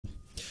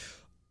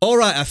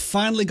Alright, I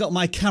finally got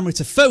my camera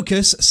to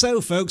focus.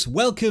 So folks,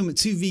 welcome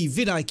to the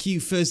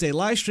vidIQ Thursday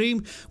live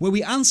stream where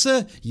we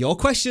answer your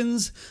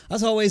questions.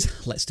 As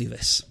always, let's do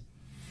this.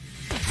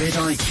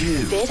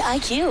 vidIQ.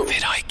 vidIQ.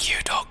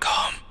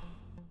 vidIQ.com.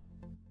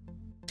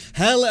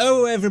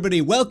 Hello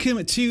everybody,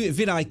 welcome to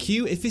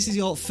vidIQ. If this is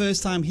your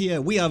first time here,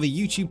 we have a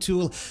YouTube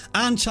tool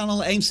and channel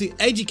that aims to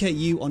educate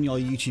you on your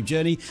YouTube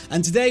journey.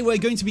 And today we're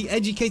going to be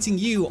educating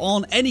you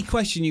on any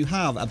question you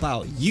have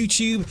about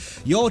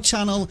YouTube, your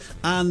channel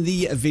and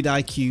the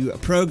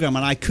vidIQ program.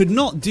 And I could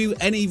not do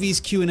any of these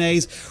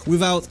Q&As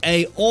without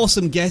an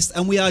awesome guest.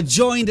 And we are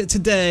joined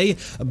today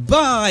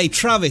by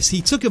Travis.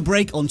 He took a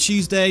break on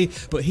Tuesday,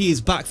 but he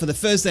is back for the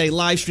Thursday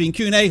live stream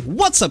Q&A.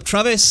 What's up,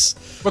 Travis?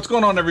 What's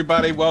going on,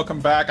 everybody? Welcome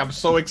back. I'm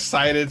so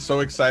excited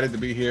to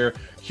be here.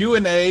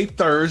 Q&A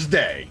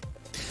Thursday.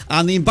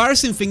 And the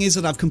embarrassing thing is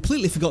that I've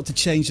completely forgot to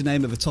change the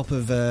name at the top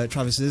of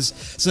Travis's.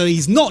 So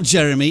he's not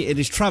Jeremy, it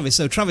is Travis.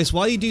 So Travis,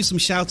 while you do some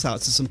shout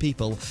outs to some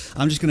people,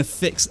 I'm just going to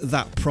fix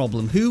that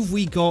problem. Who have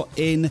we got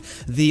in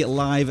the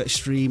live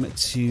stream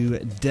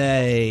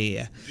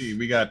today?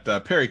 We got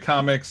Perry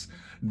Comics,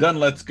 Done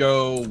Let's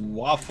Go,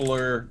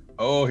 Waffler.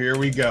 Oh, here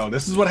we go.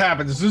 This is what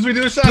happens as soon as we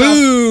do a shout out.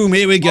 Boom,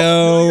 here we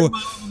go.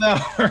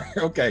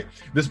 Okay,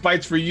 this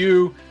bite's for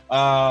you.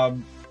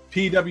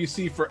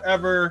 PWC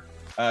Forever,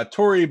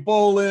 Tori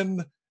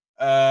Bolin,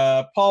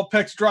 Paul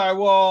Peck's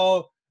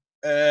Drywall,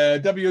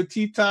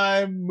 WOT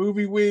Time,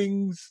 Movie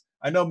Wings.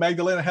 I know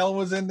Magdalena Helen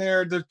was in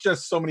there. There's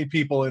just so many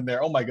people in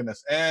there. Oh my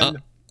goodness. And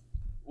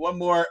one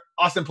more,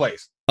 Austin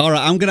Place. All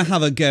right, I'm going to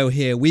have a go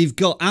here. We've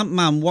got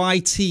Ant-Man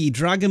YT,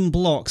 Dragon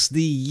Blocks,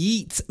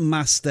 the Yeet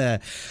Master,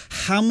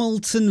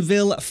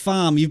 Hamiltonville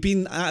Farm. You've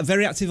been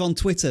very active on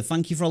Twitter.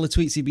 Thank you for all the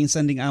tweets you've been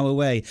sending our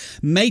way.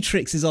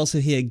 Matrix is also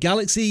here.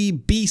 Galaxy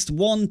Beast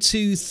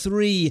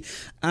 123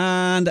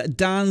 and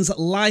Dan's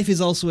Life is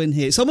also in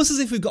here. It's almost as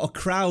if we've got a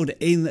crowd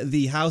in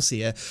the house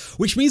here,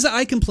 which means that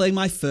I can play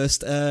my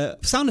first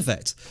sound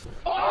effect.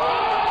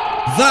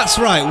 That's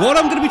right. What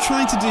I'm going to be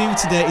trying to do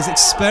today is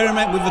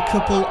experiment with a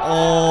couple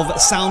of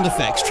sound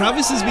effects.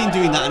 Travis has been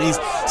doing that and he's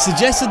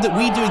suggested that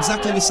we do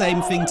exactly the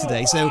same thing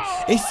today. So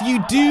if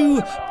you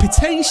do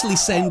potentially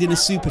send in a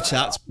super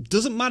chat,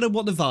 doesn't matter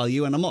what the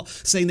value, and I'm not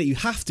saying that you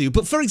have to,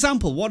 but for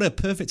example, what a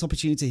perfect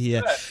opportunity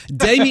here.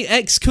 Damie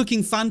X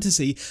Cooking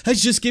Fantasy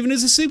has just given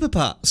us a super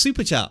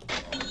chat.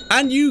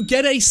 And you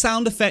get a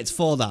sound effect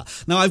for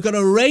that. Now, I've got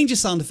a range of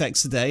sound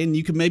effects today, and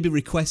you can maybe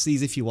request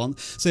these if you want.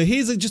 So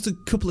here's just a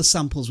couple of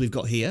samples we've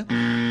got here.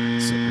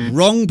 So,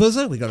 wrong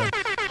buzzer. We've got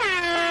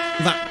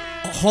that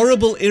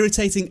horrible,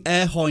 irritating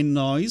air horn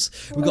noise.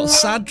 We've got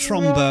sad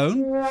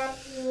trombone.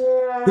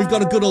 We've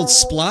got a good old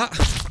splat.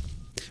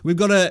 We've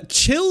got a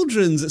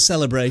children's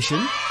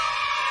celebration.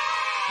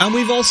 And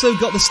we've also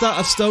got the start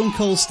of Stone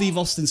Cold Steve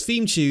Austin's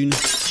theme tune,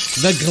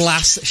 The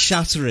Glass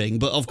Shattering.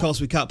 But of course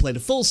we can't play the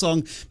full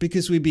song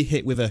because we'd be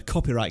hit with a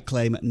copyright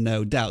claim,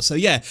 no doubt. So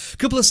yeah, a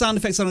couple of sound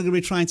effects I'm going to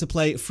be trying to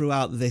play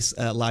throughout this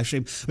live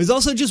stream. There's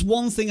also just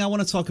one thing I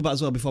want to talk about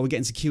as well before we get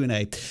into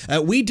Q&A.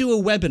 We do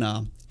a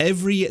webinar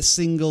every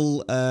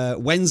single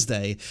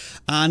Wednesday,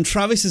 and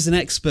Travis is an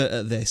expert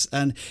at this,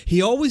 and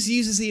he always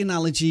uses the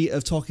analogy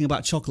of talking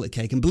about chocolate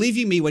cake. And believe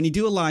you me, when you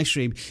do a live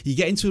stream, you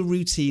get into a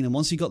routine, and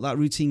once you've got that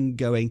routine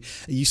going,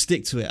 you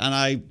stick to it, and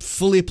I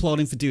fully applaud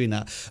him for doing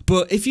that.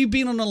 But if you've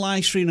been on a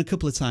live stream a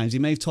couple of times, you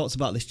may have talked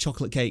about this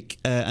chocolate cake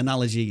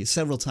analogy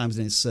several times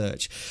in his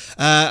search.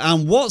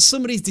 And what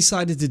somebody's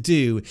decided to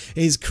do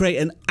is create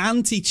an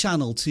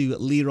anti-channel to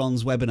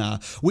Leron's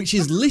webinar, which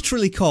is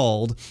literally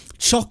called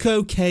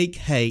Choco Cake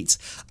Hate.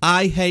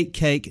 I hate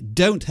cake,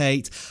 don't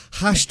hate,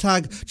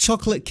 hashtag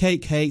chocolate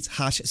cake hate,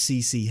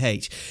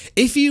 #CCH.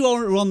 If you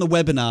were on the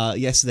webinar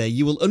yesterday,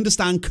 you will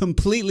understand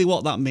completely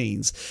what that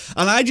means.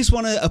 And I just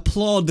want to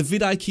applaud the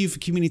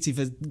vidIQ community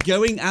for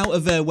going out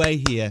of their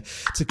way here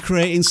to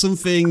creating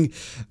something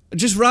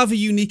just rather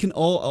unique and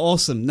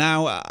awesome.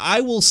 Now,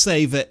 I will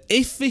say that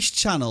if this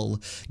channel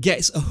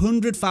gets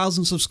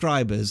 100,000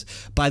 subscribers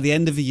by the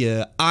end of the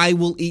year, I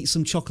will eat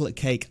some chocolate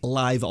cake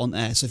live on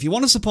air. So if you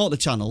want to support the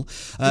channel,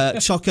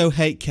 Choco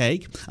Hate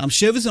Cake, I'm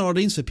sure there's an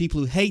audience for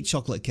people who hate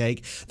chocolate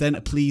cake, then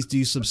please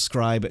do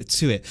subscribe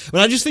to it.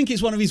 But I just think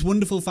it's one of these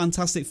wonderful,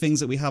 fantastic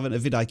things that we have in the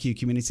vidIQ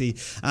community.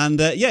 And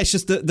yeah, it's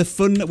just the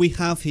fun that we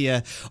have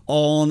here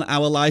on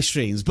our live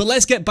streams. But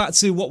let's get back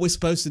to what we're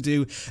supposed to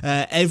do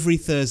every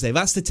Thursday.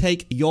 That's to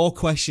take your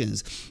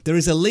questions. There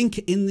is a link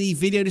in the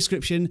video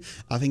description.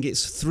 I think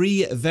it's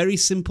 3 very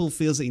simple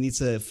fields that you need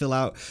to fill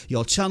out: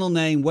 your channel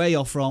name, where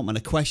you're from, and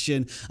a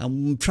question.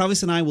 And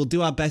Travis and I will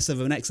do our best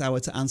over the next hour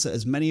to answer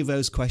as many of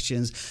those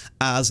questions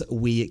as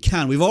we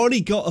can. We've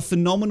already got a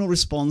phenomenal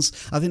response.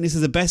 I think this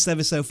is the best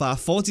ever so far.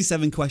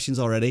 47 questions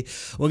already.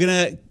 We're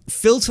going to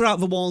filter out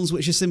the ones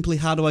which are simply,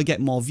 how do I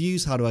get more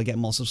views? How do I get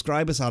more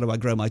subscribers? How do I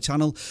grow my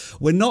channel?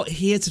 We're not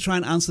here to try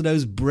and answer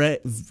those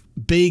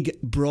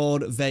big,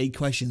 broad, vague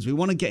questions. We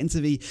want to get into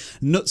the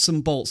nuts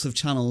and bolts of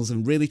channels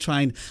and really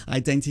try and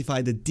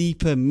identify the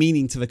deeper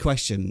meaning to the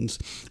questions.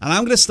 And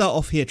I'm going to start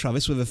off here,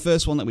 Travis, with the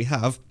first one that we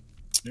have.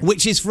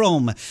 which is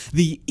from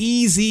the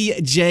Easy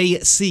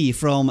JC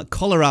from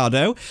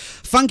Colorado.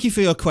 Thank you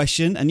for your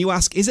question. And you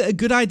ask, is it a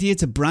good idea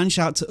to branch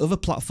out to other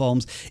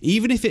platforms,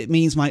 even if it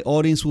means my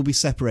audience will be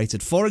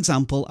separated? For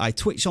example, I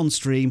Twitch on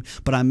stream,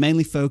 but I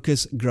mainly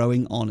focus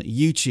growing on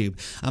YouTube.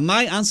 And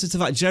my answer to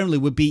that generally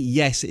would be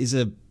yes, it is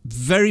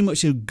very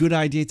much a good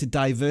idea to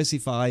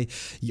diversify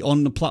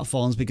on the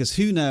platforms, because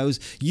who knows,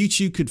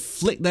 YouTube could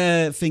flick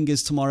their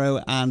fingers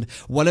tomorrow and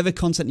whatever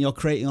content you're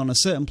creating on a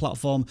certain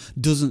platform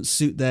doesn't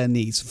suit their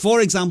needs. For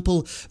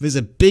example, there's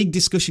a big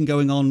discussion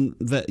going on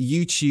that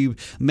YouTube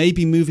may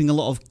be moving a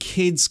lot of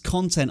kids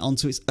content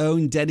onto its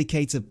own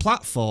dedicated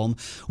platform,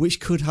 which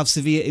could have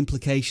severe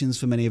implications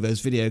for many of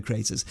those video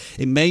creators.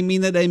 It may mean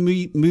that they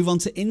move on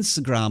to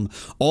Instagram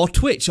or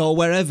Twitch or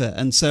wherever,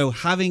 and so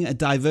having a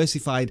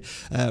diversified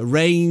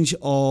range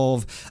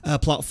of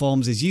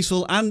platforms is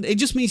useful, and it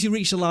just means you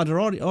reach a larger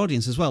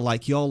audience as well.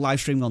 Like you're live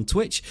streaming on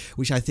Twitch,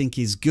 which I think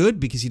is good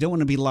because you don't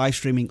want to be live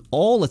streaming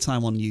all the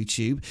time on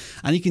YouTube,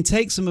 and you can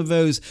take some of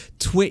those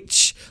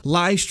Twitch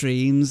live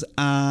streams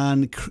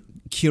and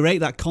curate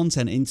that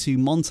content into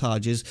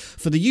montages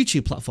for the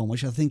YouTube platform,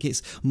 which I think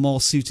it's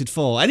more suited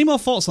for. Any more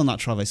thoughts on that,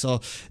 Travis? Or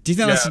do you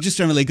think that's just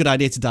generally a good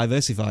idea to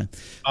diversify?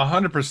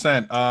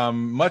 100%.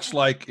 Much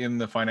like in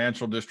the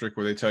financial district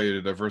where they tell you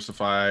to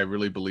diversify, I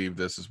really believe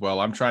this as well.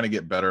 I'm trying to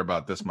get better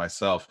about this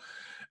myself.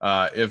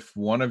 If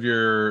one of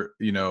your,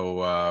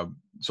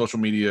 social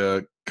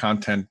media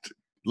content,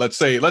 let's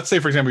say,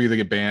 for example, you either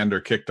get banned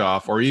or kicked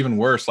off, or even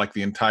worse, like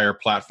the entire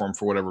platform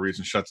for whatever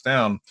reason shuts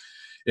down,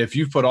 if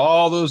you put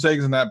all those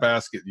eggs in that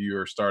basket,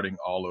 you're starting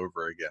all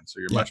over again. So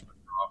you're much better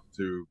off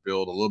to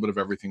build a little bit of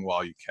everything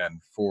while you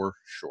can, for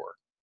sure.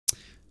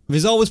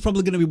 There's always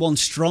probably going to be one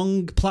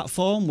strong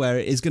platform where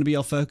it is going to be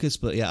your focus,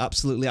 but yeah,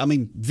 absolutely. I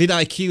mean,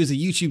 vidIQ is a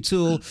YouTube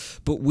tool,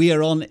 but we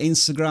are on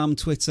Instagram,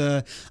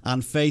 Twitter,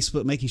 and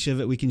Facebook, making sure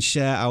that we can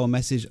share our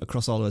message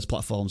across all those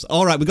platforms.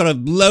 All right, we've got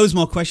loads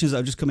more questions that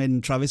have just come in,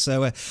 Travis,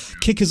 so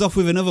kick us off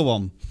with another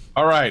one.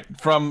 All right,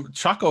 from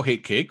Choco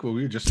Hate Cake, well,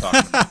 we were just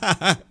talking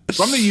about.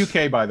 From the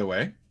UK, by the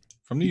way,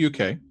 from the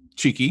UK,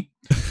 cheeky.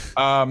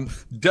 I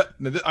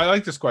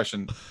like this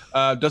question.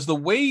 Does the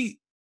way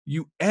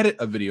you edit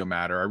a video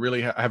matter?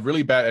 I have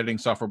really bad editing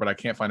software, but I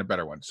can't find a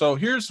better one. So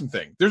here's some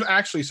thing. There's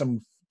actually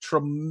some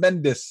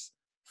tremendous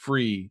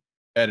free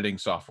editing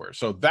software,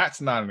 so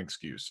that's not an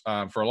excuse.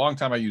 For a long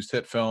time, I used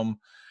HitFilm,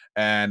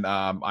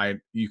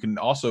 and you can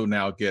also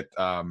now get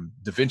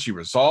DaVinci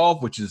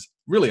Resolve, which is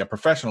really a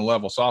professional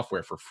level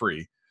software for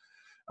free.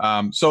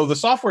 So the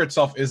software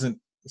itself isn't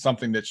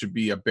something that should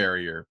be a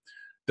barrier.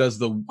 Does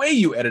the way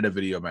you edit a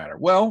video matter?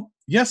 Well,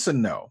 yes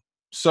and no.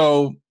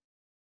 So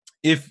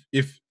if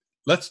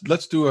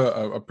let's do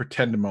a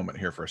pretend moment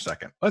here for a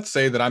second. Let's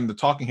say that I'm the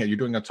talking head. You're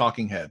doing a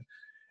talking head,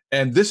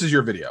 and this is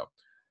your video.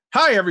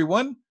 Hi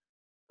everyone,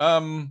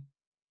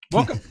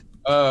 welcome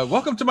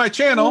welcome to my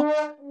channel.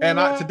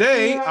 And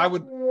today I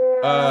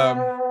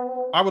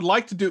would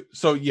like to do,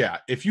 so yeah,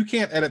 if you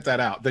can't edit that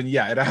out, then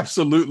yeah, it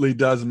absolutely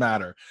does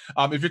matter.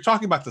 If you're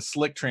talking about the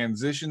slick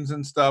transitions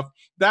and stuff,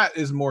 that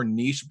is more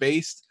niche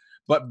based.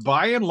 But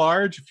by and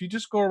large, if you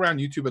just go around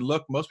YouTube and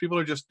look, most people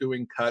are just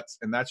doing cuts,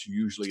 and that's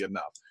usually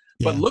enough.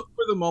 Yeah. But look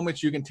for the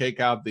moments you can take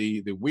out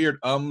the weird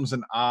ums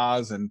and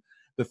ahs and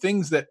the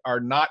things that are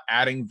not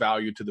adding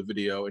value to the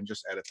video, and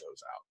just edit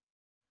those out.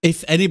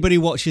 If anybody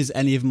watches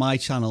any of my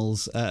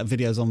channel's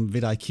videos on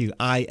vidIQ,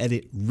 I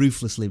edit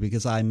ruthlessly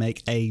because I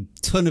make a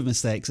ton of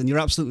mistakes. And you're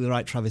absolutely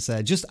right, Travis,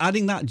 there. Just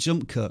adding that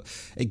jump cut,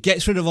 it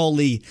gets rid of all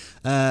the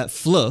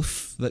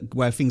fluff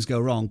where things go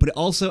wrong, but it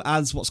also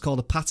adds what's called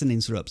a pattern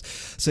interrupt.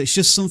 So it's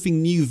just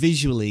something new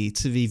visually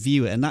to the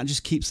viewer, and that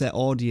just keeps their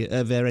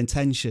their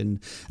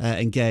intention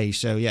engaged.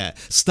 So yeah,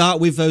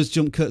 start with those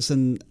jump cuts,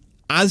 and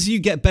as you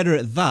get better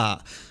at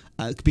that,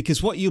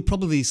 because what you'll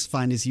probably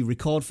find is you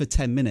record for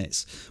 10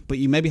 minutes, but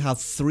you maybe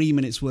have 3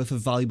 minutes worth of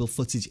valuable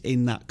footage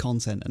in that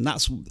content. And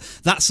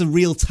that's a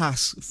real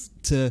task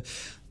to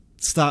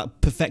start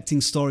perfecting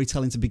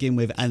storytelling to begin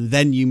with, and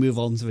then you move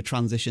on to the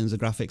transitions, the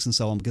graphics and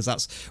so on, because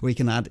that's where you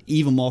can add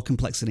even more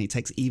complexity. It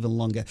takes even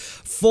longer.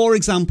 For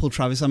example,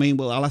 Travis,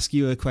 I'll ask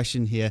you a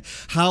question here.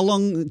 How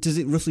long does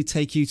it roughly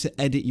take you to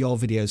edit your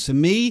videos? For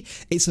me,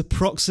 it's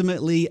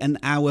approximately an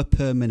hour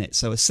per minute.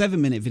 So a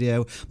 7-minute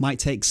video might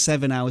take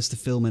 7 hours to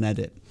film and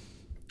edit.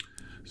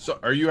 So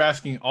are you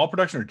asking all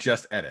production or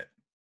just edit?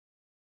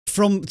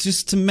 From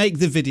just to make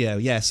the video,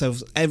 yeah. So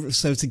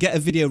to get a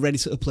video ready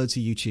to upload to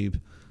YouTube.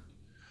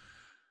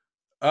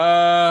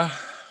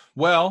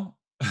 Well,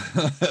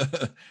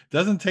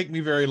 doesn't take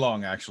me very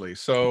long actually.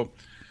 So,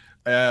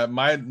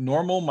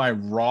 my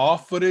raw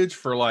footage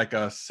for like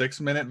a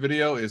 6-minute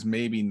video is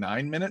maybe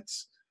 9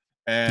 minutes,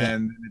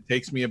 and it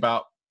takes me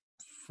about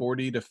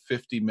 40 to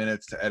 50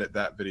 minutes to edit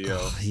that video.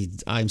 Oh,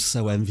 I'm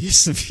so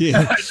envious of you.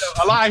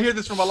 I hear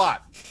this from a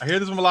lot. I hear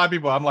this from a lot of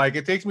people. I'm like,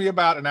 it takes me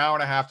about an hour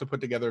and a half to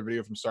put together a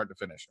video from start to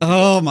finish.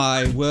 Oh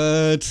my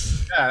word.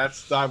 Yeah,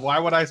 that's why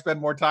would I spend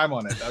more time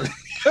on it? I mean,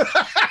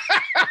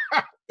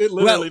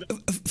 well,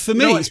 for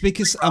me, it's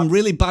because I'm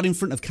really bad in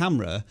front of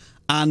camera,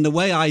 And the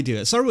way I do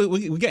it, sorry,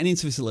 we're getting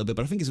into this a little bit,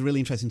 but I think it's a really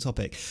interesting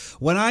topic.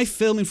 When I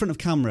film in front of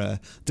camera,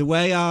 the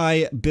way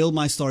I build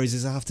my stories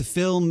is I have to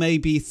film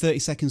maybe 30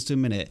 seconds to a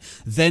minute,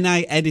 then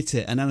I edit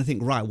it, and then I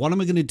think, right, what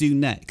am I going to do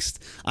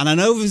next? And I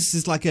know this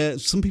is like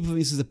some people think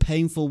this is a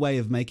painful way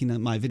of making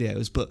my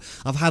videos, but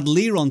I've had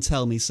Leron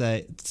tell me,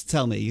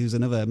 who's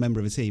another member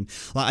of a team,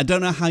 like, I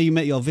don't know how you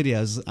make your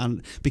videos,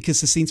 and because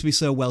they seem to be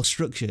so well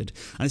structured,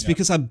 and it's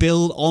because I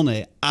build on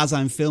it as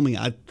I'm filming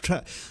it.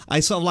 I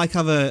sort of like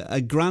have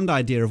a grand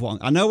idea of what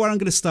I know where I'm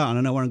going to start and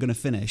I know where I'm going to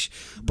finish,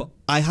 but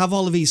I have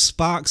all of these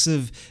sparks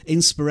of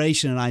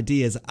inspiration and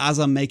ideas as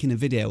I'm making a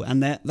video,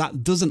 and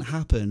that doesn't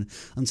happen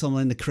until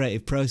I'm in the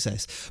creative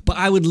process. But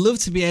I would love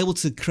to be able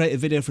to create a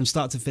video from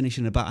start to finish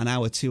in about an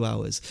hour, 2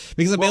 hours,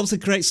 because I'll be able to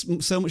create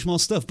so much more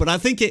stuff. But I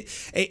think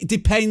it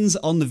depends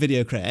on the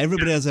video creator.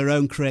 Everybody has their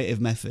own creative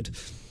method.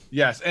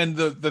 Yes, and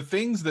the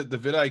things that the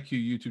vidIQ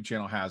YouTube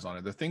channel has on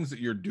it, the things that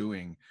you're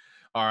doing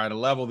are at a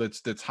level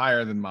that's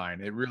higher than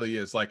mine. It really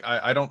is. Like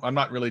I'm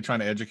not really trying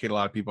to educate a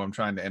lot of people. I'm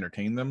trying to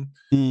entertain them.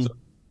 So it's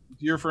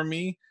easier for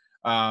me.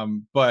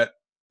 But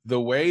the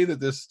way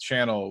that this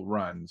channel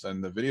runs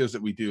and the videos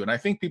that we do, and I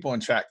think people in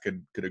chat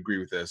could agree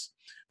with this,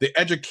 the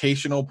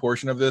educational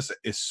portion of this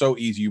is so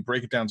easy. You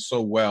break it down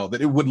so well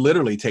that it would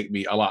literally take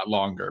me a lot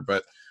longer.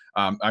 But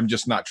I'm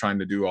just not trying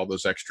to do all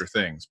those extra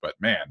things. But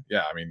man,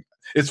 yeah, I mean,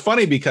 it's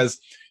funny because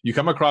you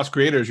come across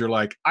creators, you're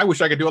like, I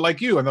wish I could do it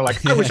like you. And they're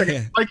like, I wish I could do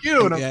it like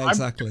you. And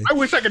exactly. I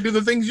wish I could do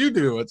the things you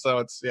do. And so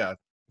it's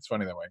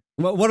funny that way.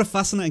 Well, what a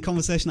fascinating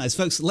conversation that is.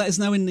 Folks, let us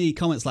know in the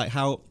comments like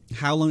how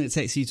long it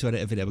takes you to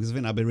edit a video, because I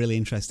think that'd be really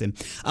interesting.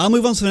 I'll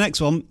move on to the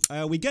next one.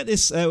 We get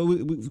this,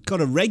 we've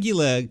got a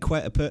regular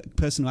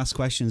person who asks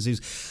questions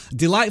who's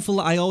delightful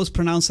that I always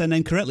pronounce their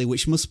name correctly,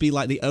 which must be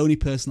like the only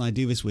person I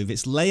do this with.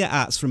 It's Leia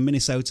Atz from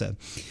Minnesota.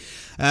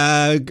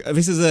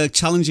 This is a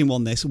challenging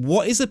one, this.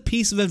 What is a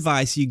piece of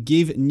advice you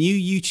give new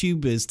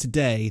YouTubers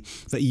today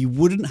that you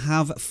wouldn't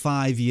have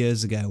 5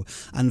 years ago?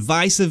 And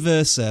vice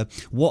versa,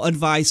 what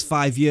advice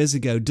 5 years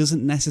ago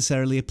doesn't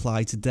necessarily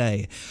apply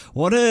today?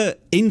 What an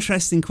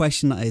interesting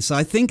question that is. So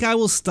I think I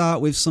will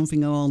start with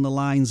something along the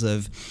lines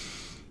of,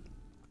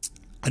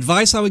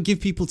 advice I would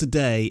give people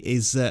today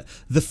is that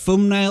the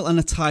thumbnail and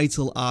the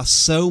title are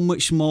so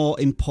much more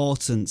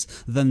important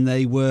than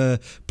they were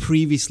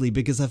previously,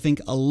 because I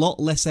think a lot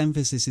less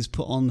emphasis is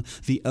put on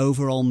the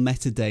overall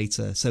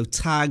metadata. So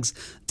tags,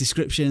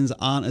 descriptions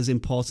aren't as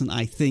important,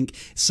 I think,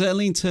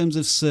 certainly in terms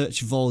of search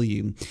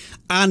volume.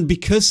 And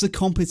because the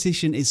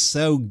competition is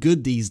so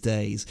good these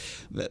days,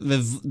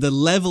 the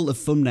level of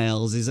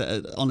thumbnails is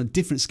on a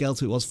different scale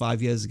to it was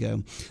 5 years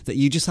ago, that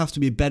you just have to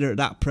be better at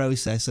that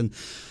process. And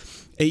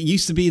it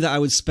used to be that I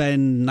would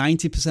spend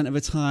 90% of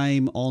the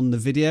time on the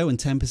video and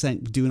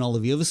 10% doing all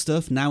of the other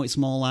stuff. Now it's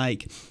more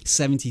like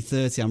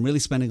 70-30. I'm really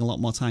spending a lot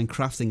more time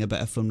crafting a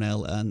better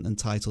thumbnail and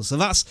title. So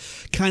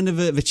that's kind of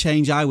the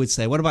change I would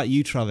say. What about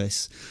you,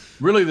 Travis?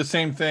 Really the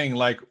same thing.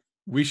 Like,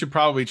 we should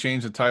probably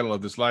change the title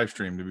of this live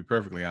stream, to be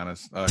perfectly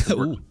honest.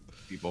 We're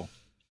people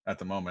at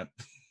the moment.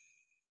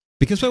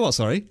 Because we're what,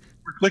 sorry?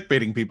 We're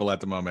clickbaiting people at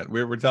the moment.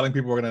 We're telling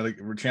people we're going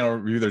to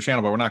review their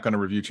channel, but we're not going to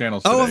review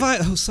channels today.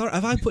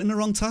 Have I put in the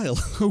wrong title?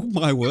 Oh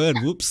my word,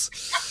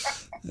 whoops.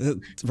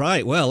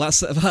 Right, well,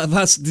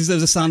 that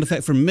deserves a sound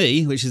effect from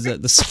me, which is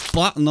the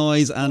splat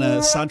noise and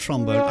a sad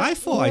trombone. I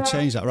thought I'd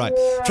change that. Right,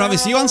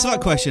 Travis, you answer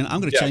that question.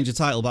 I'm going to change the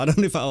title, but I don't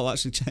know if that will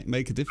actually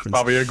make a difference.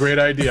 Probably a great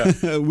idea.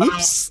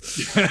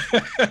 Whoops.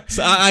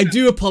 So I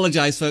do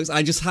apologize, folks.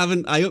 I just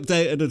haven't. I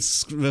updated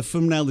the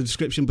thumbnail, the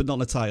description, but not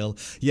the title.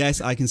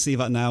 Yes, I can see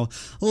that now.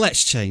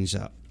 Let's change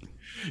that.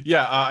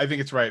 Yeah, I think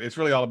it's right. It's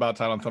really all about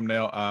title and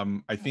thumbnail.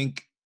 I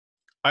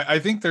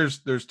think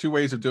there's two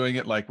ways of doing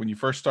it. Like, when you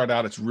first start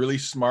out, it's really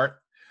smart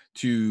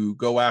to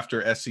go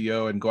after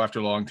SEO and go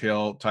after long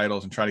tail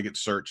titles and try to get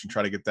search and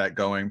try to get that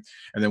going.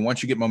 And then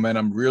once you get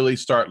momentum, really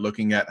start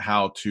looking at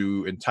how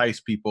to entice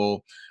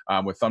people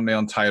with thumbnail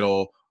and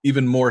title,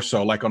 even more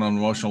so, like on an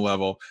emotional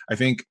level. I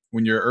think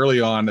when you're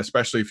early on,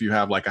 especially if you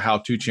have like a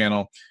how-to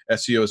channel,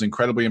 SEO is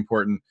incredibly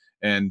important.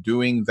 And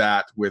doing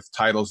that with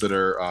titles that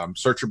are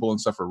searchable and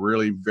stuff are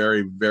really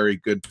very, very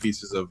good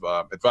pieces of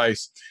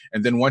advice.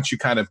 And then once you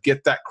kind of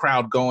get that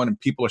crowd going and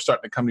people are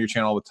starting to come to your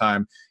channel all the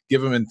time,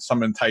 give them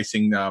some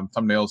enticing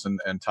thumbnails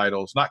and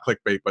titles, not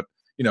clickbait, but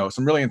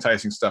some really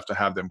enticing stuff to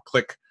have them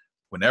click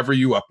whenever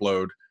you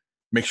upload.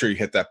 Make sure you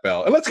hit that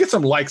bell. And let's get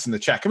some likes in the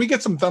chat. Can we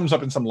get some thumbs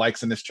up and some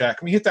likes in this chat?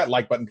 Can we hit that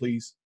like button,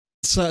 please?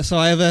 So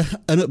I have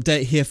an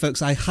update here,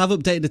 folks. I have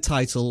updated the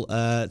title.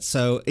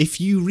 So if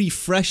you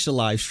refresh the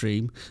live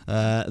stream,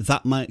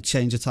 that might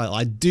change the title.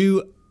 I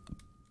do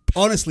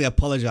honestly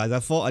apologize. I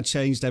thought I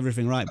changed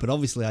everything right, but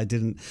obviously I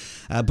didn't.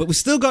 But we're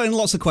still getting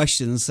lots of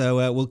questions,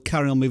 so we'll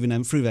carry on moving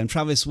them through them.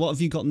 Travis, what have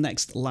you got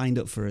next lined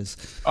up for us?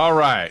 All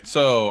right.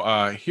 So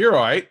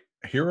Heroite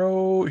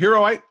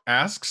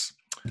asks,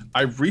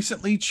 I've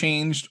recently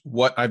changed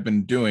what I've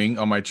been doing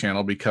on my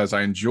channel because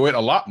I enjoy it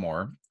a lot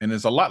more and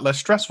is a lot less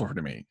stressful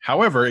to me.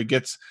 However, it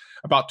gets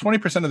about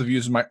 20% of the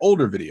views in my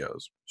older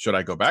videos. Should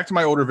I go back to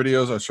my older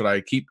videos or should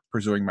I keep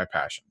pursuing my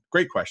passion?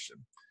 Great question.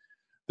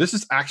 This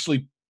is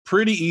actually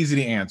pretty easy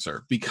to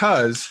answer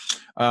because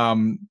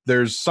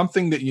there's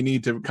something that you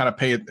need to kind of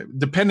pay it,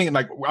 depending,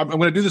 like I'm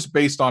going to do this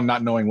based on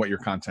not knowing what your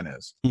content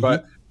is. Mm-hmm.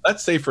 But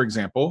let's say, for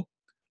example,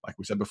 like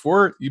we said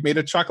before, you made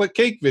a chocolate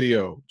cake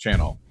video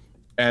channel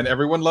and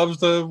everyone loves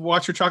to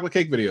watch your chocolate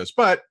cake videos,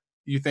 but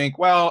you think,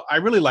 well, I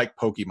really like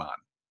Pokemon.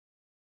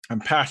 I'm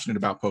passionate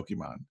about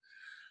Pokemon.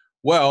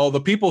 Well,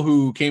 the people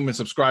who came and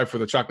subscribed for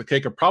the chocolate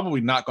cake are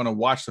probably not going to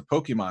watch the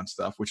Pokemon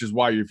stuff, which is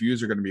why your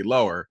views are going to be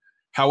lower.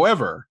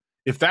 However,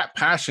 if that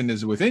passion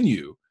is within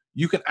you,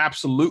 you can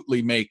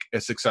absolutely make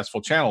a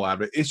successful channel out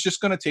of it. It's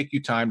just going to take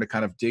you time to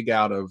kind of dig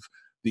out of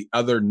the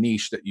other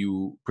niche that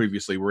you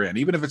previously were in,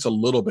 even if it's a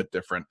little bit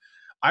different.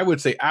 I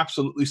would say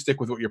absolutely stick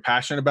with what you're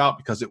passionate about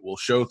because it will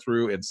show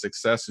through, and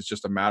success is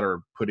just a matter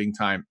of putting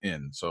time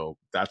in. So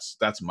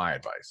that's my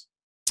advice.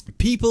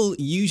 People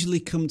usually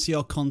come to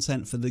your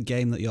content for the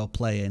game that you're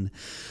playing,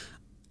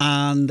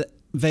 and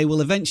they will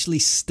eventually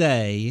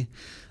stay,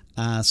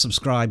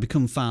 subscribe,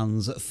 become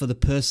fans for the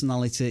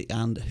personality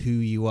and who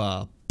you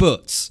are.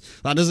 But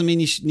that doesn't mean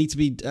you need to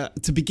be,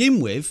 to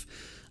begin with,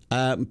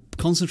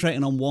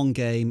 concentrating on one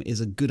game is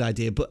a good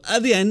idea. But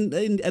at the end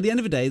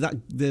of the day, that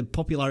the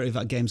popularity of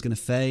that game is going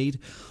to fade,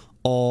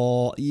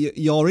 or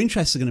your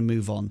interests are going to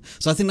move on.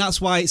 So I think that's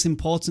why it's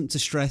important to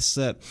stress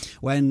that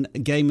when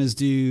gamers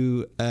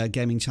do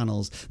gaming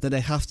channels, that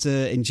they have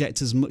to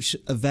inject as much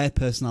of their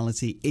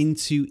personality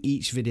into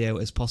each video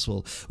as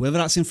possible. Whether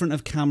that's in front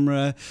of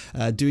camera,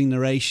 doing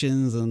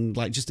narrations, and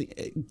like just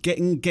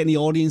getting the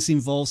audience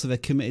involved so they're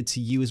committed to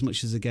you as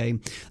much as the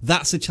game.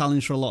 That's a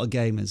challenge for a lot of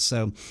gamers.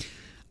 So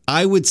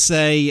I would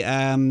say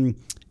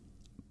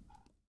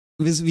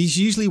there's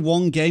usually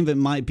one game that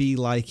might be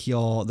like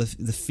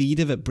the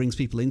feeder that brings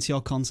people into your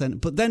content,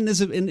 but then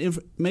there's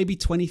maybe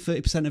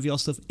 20-30% of your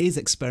stuff is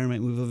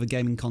experimenting with other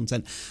gaming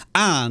content.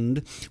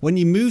 And when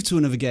you move to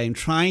another game,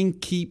 try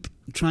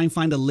and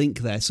find a link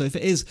there. So if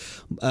it is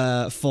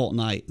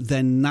Fortnite,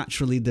 then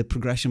naturally the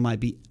progression might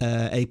be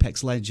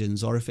Apex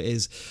Legends, or if it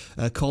is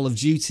Call of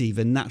Duty,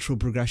 the natural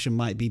progression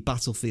might be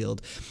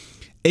Battlefield.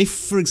 If,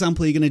 for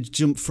example, you're going to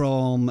jump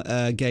from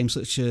games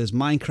such as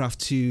Minecraft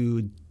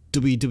to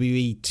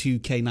WWE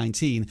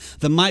 2K19,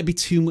 there might be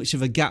too much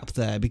of a gap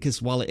there,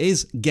 because while it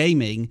is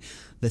gaming,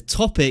 the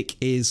topic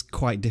is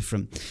quite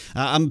different.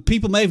 And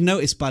people may have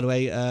noticed, by the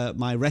way,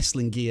 my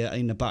wrestling gear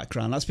in the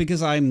background. That's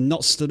because I'm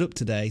not stood up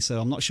today,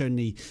 so I'm not showing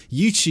the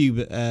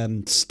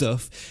YouTube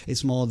stuff.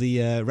 It's more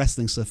the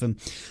wrestling stuff. And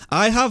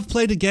I have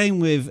played a game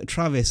with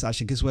Travis,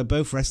 actually, because we're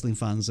both wrestling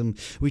fans, and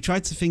we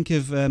tried to think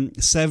of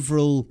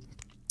several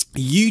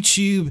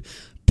YouTube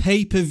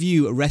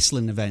pay-per-view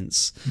wrestling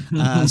events,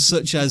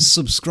 such as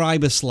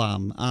Subscriber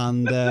Slam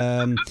and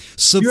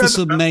Sub for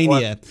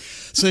Submania.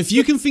 So if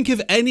you can think of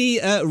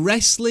any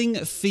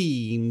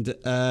wrestling-themed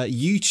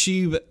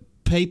YouTube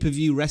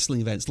pay-per-view wrestling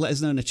events, let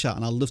us know in the chat,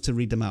 and I'd love to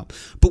read them out.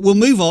 But we'll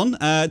move on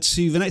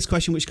to the next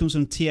question, which comes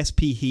from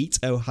TSP Heat,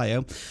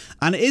 Ohio.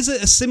 And it is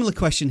a similar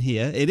question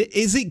here.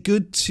 Is it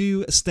good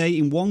to stay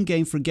in one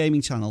game for a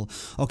gaming channel,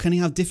 or can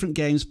you have different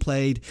games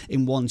played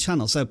in one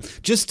channel? So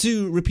just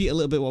to repeat a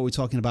little bit what we're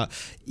talking about,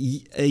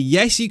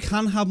 yes, you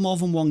can have more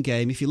than one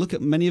game. If you look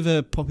at many of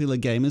the popular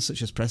gamers,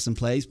 such as Preston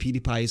Plays,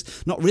 PewDiePie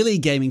is not really a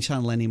gaming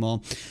channel anymore.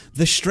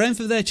 The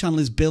strength of their channel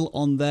is built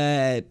on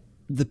the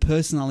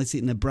personality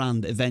and the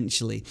brand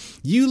eventually.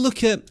 You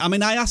look at, I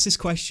mean, I asked this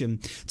question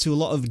to a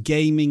lot of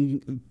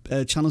gaming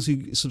channels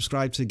who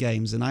subscribe to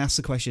games, and I asked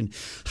the question,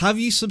 have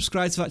you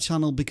subscribed to that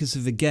channel because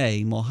of a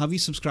game, or have you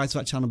subscribed to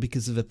that channel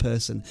because of a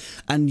person?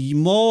 And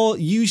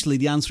usually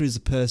the answer is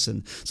a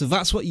person. So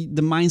that's what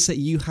the mindset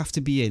you have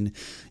to be in.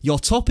 Your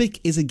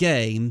topic is a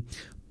game,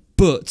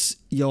 but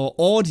your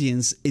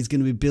audience is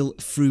going to be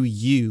built through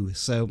you.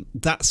 So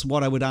that's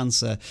what I would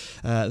answer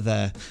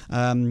there.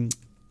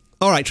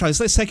 All right, Travis,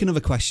 let's take another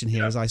question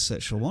here as I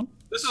search for one.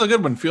 This is a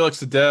good one.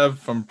 Felix the Dev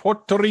from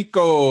Puerto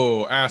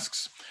Rico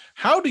asks,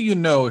 how do you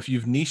know if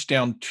you've niched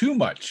down too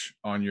much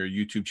on your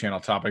YouTube channel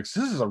topics?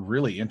 This is a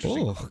really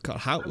interesting one. Oh,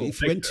 God,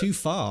 if you went too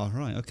far.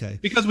 Right, okay.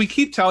 Because we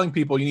keep telling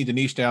people you need to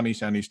niche down,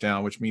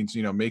 which means,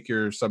 you know, make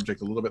your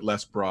subject a little bit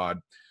less broad.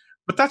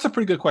 But that's a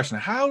pretty good question.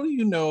 How do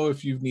you know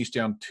if you've niched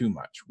down too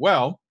much?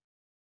 Well,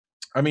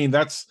 I mean,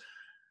 that's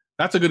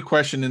a good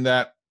question in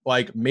that,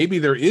 like, maybe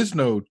there is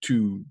no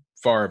too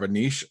far of a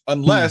niche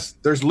unless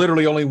there's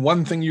literally only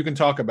one thing you can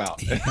talk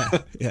about.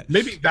 Yeah.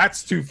 Maybe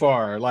that's too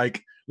far.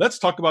 Like, let's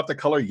talk about the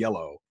color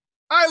yellow.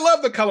 I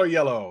love the color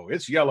yellow.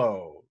 It's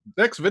yellow.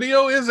 Next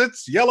video is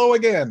it's yellow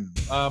again.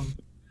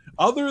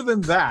 Other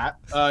than that,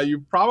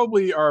 you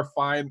probably are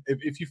fine.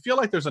 If you feel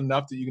like there's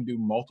enough that you can do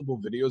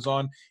multiple videos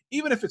on,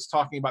 even if it's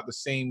talking about the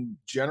same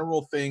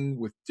general thing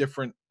with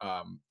different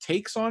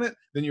takes on it,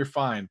 then you're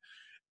fine.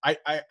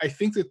 I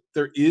think that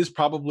there is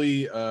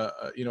probably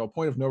you know, a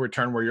point of no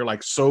return where you're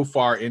like so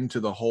far into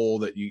the hole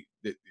that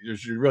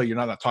you're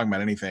not talking about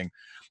anything.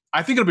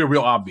 I think it'll be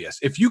real obvious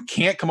if you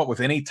can't come up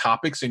with any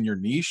topics in your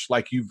niche,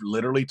 like you've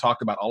literally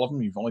talked about all of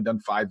them. You've only done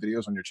 5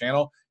 videos on your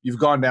channel. You've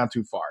gone down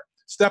too far.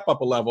 Step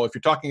up a level. If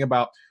you're talking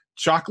about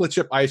chocolate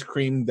chip ice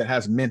cream that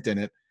has mint in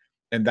it,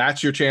 and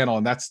that's your channel,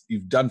 and that's,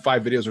 you've done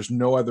 5 videos, there's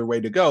no other way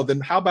to go, then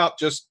how about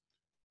just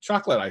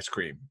chocolate ice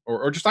cream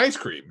or just ice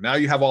cream? Now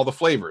you have all the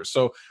flavors.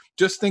 So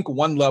just think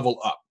one level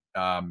up.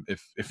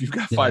 If you've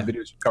got 5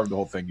 videos, you've covered the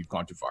whole thing, you've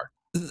gone too far.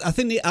 I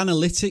think the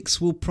analytics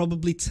will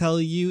probably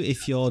tell you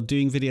if you're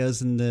doing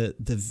videos and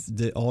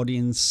the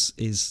audience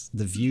is,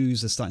 the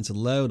views are starting to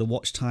low, the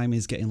watch time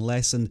is getting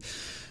less, and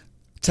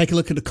take a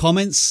look at the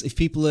comments. If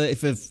people are,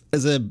 if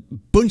there's a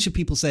bunch of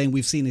people saying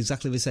we've seen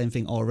exactly the same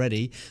thing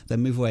already,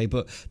 then move away.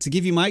 But to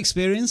give you my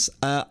experience,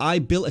 I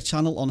built a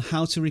channel on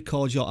how to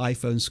record your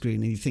iPhone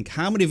screen. And you think,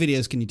 how many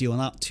videos can you do on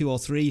that? 2 or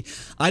 3?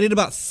 I did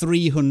about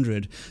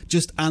 300,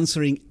 just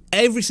answering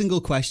every single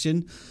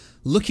question,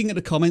 looking at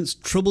the comments,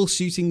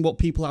 troubleshooting what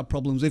people had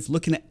problems with,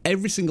 looking at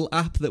every single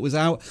app that was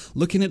out,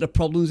 looking at the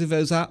problems with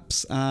those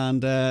apps,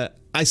 and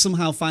I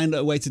somehow find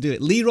a way to do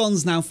it.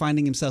 Leron's now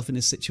finding himself in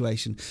this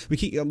situation.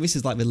 This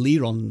is like the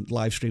Leron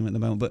live stream at the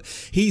moment,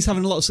 but he's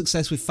having a lot of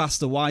success with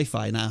faster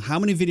Wi-Fi now. How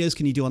many videos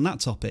can you do on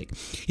that topic?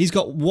 He's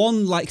got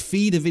one like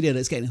feeder video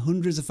that's getting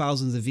hundreds of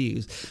thousands of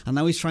views, and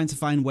now he's trying to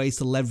find ways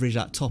to leverage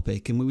that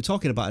topic. And we were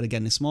talking about it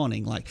again this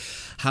morning, like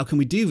how can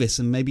we do this?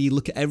 And maybe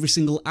look at every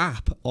single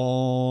app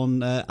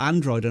on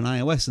Android and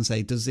iOS and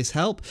say, does this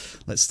help?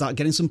 Let's start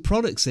getting some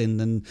products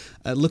in, and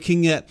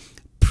looking at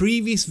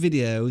previous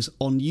videos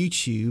on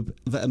YouTube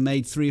that are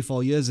made 3 or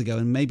 4 years ago,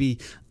 and maybe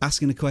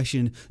asking the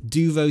question,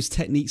 do those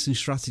techniques and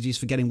strategies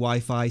for getting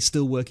Wi-Fi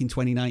still work in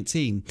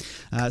 2019?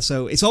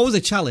 So it's always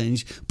a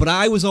challenge, but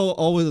I was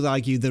always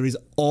argue there is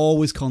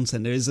always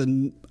content. There is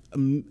an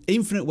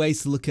infinite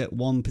ways to look at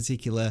one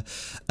particular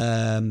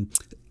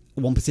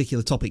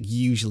topic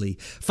usually.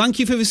 Thank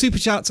you for the super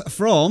chat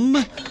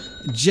from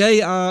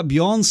J.R.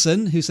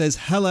 Bjornsson, who says,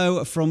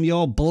 hello from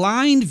your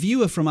blind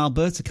viewer from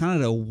Alberta,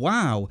 Canada.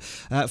 Wow.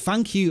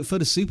 Thank you for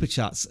the super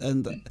chats.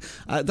 And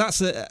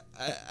that's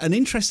an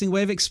interesting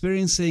way of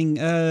experiencing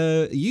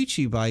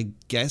YouTube, I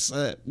guess,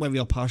 whether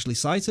you're partially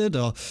sighted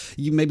or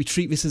you maybe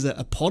treat this as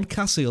a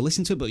podcast so you'll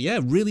listen to it. But yeah,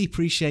 really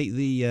appreciate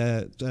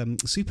the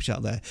super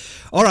chat there.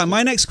 All right,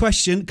 my next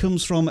question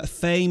comes from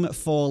Fame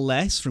for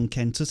Less from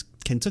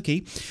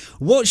Kentucky.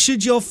 What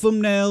should your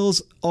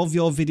thumbnails of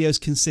your videos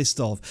consist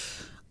of?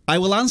 I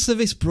will answer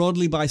this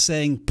broadly by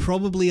saying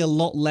probably a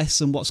lot less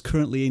than what's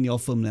currently in your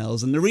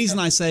thumbnails. And the reason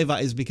I say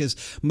that is because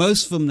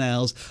most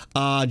thumbnails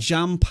are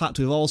jam-packed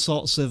with all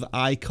sorts of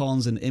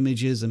icons and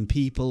images and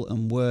people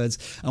and words.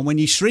 And when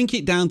you shrink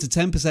it down to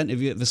 10%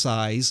 of the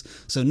size,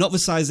 so not the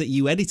size that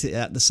you edit it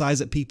at, the size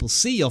that people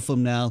see your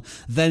thumbnail,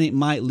 then it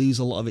might lose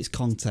a lot of its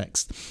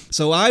context.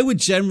 So I would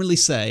generally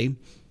say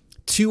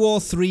 2 or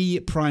 3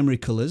 primary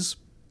colors,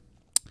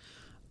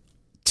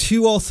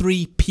 2 or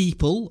 3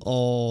 people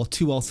or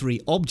 2 or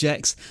 3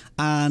 objects,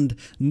 and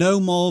no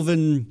more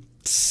than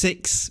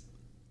 6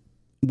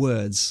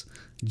 words,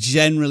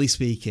 generally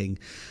speaking.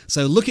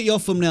 So look at your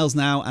thumbnails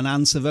now and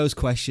answer those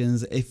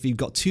questions. If you've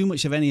got too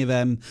much of any of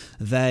them,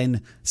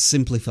 then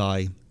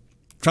simplify.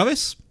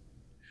 Travis?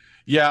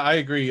 Yeah, I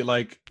agree.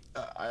 Like,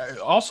 I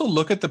also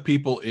look at the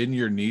people in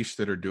your niche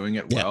that are doing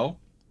it well,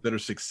 that are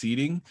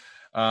succeeding.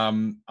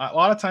 A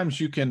lot of times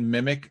you can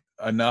mimic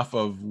enough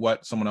of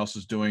what someone else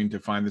is doing to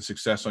find the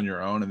success on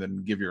your own and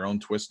then give your own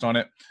twist on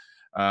it.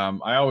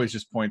 I always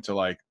just point to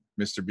like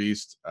Mr.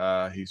 Beast.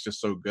 He's just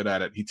so good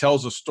at it. He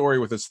tells a story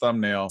with his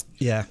thumbnail.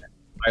 Yeah. The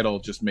title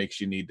just makes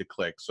you need to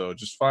click. So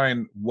just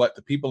find what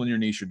the people in your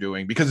niche are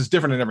doing, because it's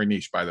different in every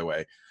niche, by the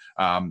way.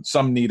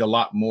 Some need a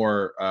lot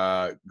more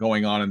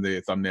going on in the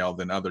thumbnail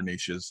than other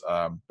niches.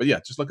 But yeah,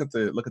 just look at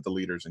the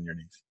leaders in your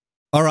niche.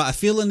 All right, I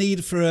feel the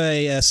need for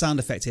a sound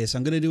effect here, so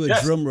I'm going to do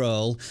a drum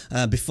roll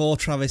before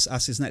Travis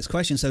asks his next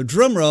question. So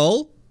drum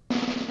roll.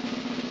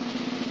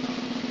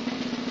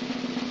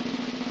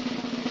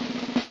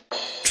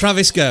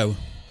 Travis, go.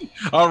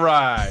 All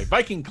right,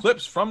 Viking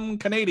clips from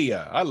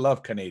Canada. I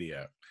love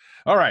Canada.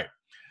 All right,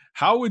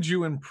 how would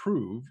you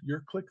improve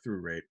your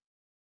click-through rate?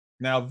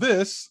 Now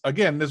this,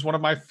 again, is one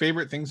of my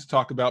favorite things to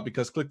talk about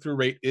because click-through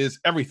rate is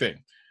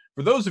everything.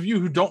 For those of you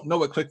who don't know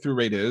what click-through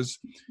rate is,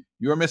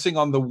 you are missing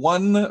on the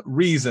one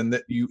reason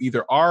that you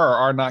either are or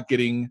are not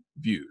getting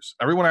views.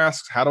 Everyone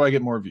asks, how do I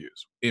get more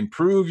views?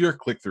 Improve your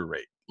click-through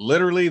rate.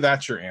 Literally,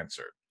 that's your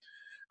answer.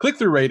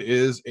 Click-through rate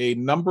is a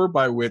number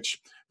by which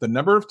the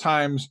number of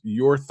times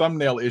your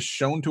thumbnail is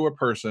shown to a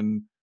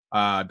person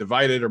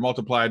divided or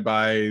multiplied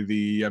by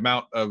the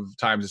amount of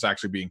times it's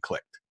actually being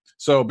clicked.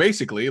 So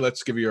basically,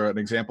 let's give you an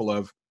example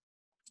of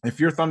if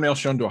your thumbnail is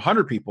shown to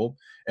 100 people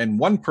and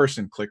 1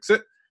 person clicks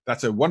it,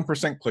 that's a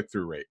 1%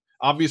 click-through rate.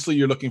 Obviously,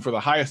 you're looking for the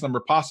highest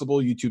number possible.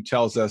 YouTube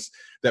tells us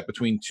that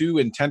between 2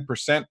 and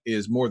 10%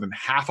 is more than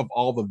half of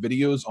all the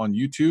videos on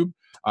YouTube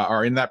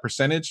are in that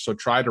percentage. So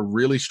try to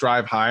really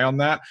strive high on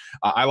that.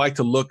 I like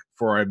to look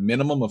for a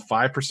minimum of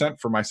 5%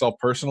 for myself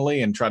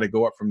personally and try to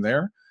go up from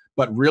there.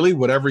 But really,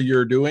 whatever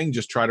you're doing,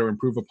 just try to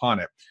improve upon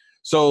it.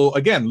 So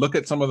again, look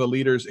at some of the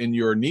leaders in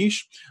your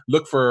niche.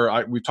 Look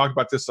for, we talked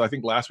about this, I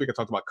think last week I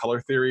talked about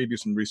color theory, do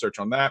some research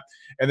on that.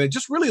 And then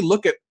just really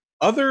look at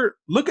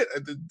look at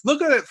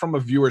it from a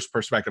viewer's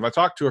perspective. I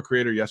talked to a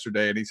creator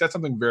yesterday and he said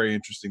something very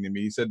interesting to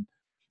me. He said,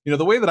 you know,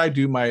 the way that I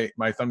do my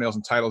thumbnails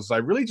and titles is I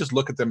really just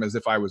look at them as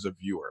if I was a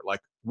viewer.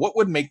 Like, what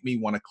would make me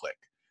want to click?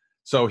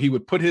 So he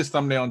would put his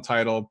thumbnail and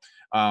title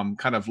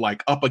kind of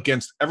like up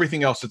against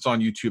everything else that's on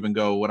YouTube and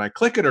go, would I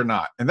click it or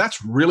not? And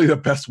that's really the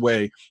best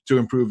way to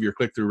improve your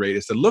click-through rate,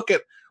 is to look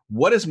at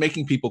what is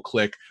making people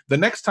click. The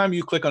next time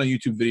you click on a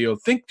YouTube video,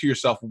 think to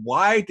yourself,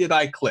 why did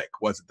I click?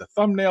 Was it the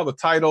thumbnail, the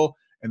title?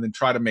 And then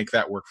try to make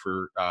that work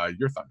for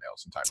your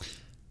thumbnails and titles.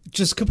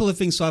 Just a couple of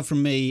things to add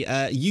from me.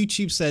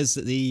 YouTube says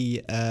that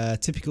the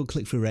typical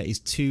click-through rate is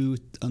 2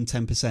 and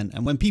 10%.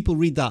 And when people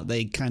read that,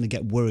 they kind of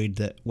get worried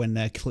that when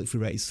their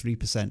click-through rate is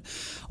 3%.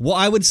 What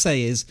I would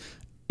say is,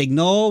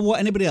 ignore what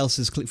anybody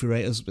else's click-through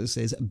rate is,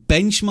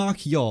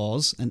 benchmark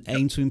yours and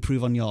aim to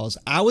improve on yours.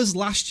 Ours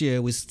last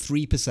year was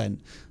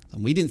 3%.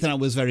 And we didn't think that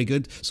was very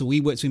good, so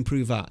we worked to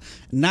improve that.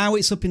 Now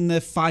it's up in the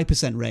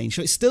 5% range,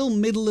 so it's still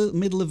middle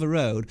of the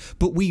road,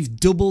 but we've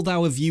doubled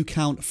our view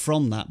count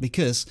from that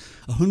because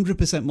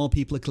 100% more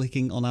people are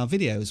clicking on our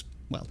videos.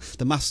 Well,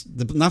 the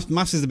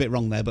maths is a bit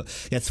wrong there, but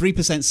yeah, 3%,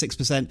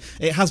 6%.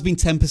 It has been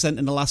 10%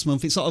 in the last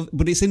month. It's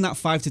but it's in that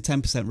 5 to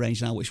 10%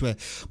 range now, which we're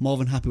more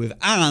than happy with.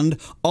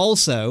 And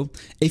also,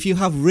 if you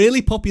have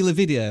really popular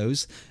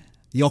videos,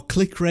 your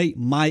click rate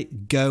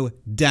might go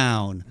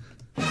down.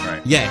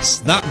 Right. Yes,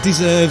 that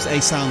deserves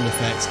a sound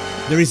effect.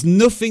 There is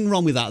nothing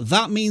wrong with that.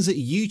 That means that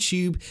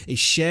YouTube is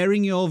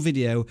sharing your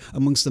video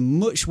amongst a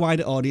much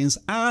wider audience,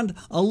 and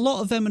a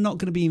lot of them are not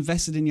going to be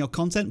invested in your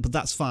content, but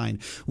that's fine.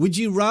 Would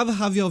you rather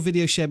have your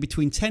video shared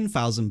between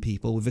 10,000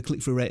 people with a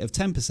click-through rate of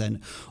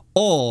 10%,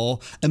 or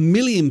 1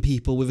 million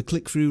people with a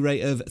click-through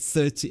rate of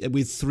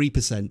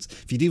 3%?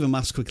 If you do the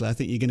maths quickly, I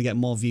think you're going to get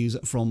more views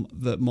from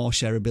the more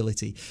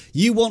shareability.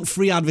 You want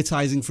free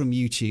advertising from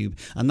YouTube,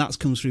 and that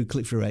comes through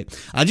click-through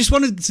rate. I just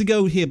wanted to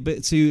go here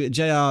to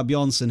J.R.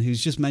 Bjornsson,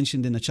 who's just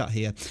mentioned in the chat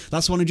here.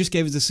 That's the one who just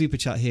gave us a super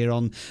chat here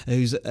on,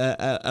 who's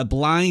a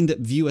blind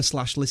viewer /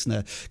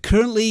 listener.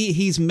 Currently,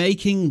 he's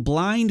making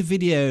blind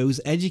videos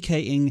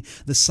educating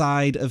the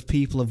side of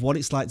people of what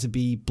it's like to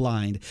be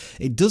blind.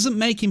 It doesn't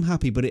make him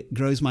happy, but it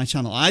grows my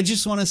channel. I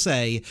just want to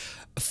say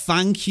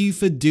thank you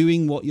for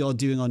doing what you're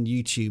doing on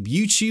YouTube.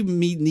 YouTube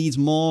needs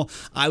more,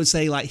 I would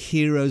say, like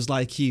heroes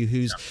like you,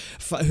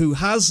 who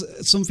has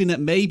something that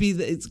maybe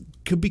it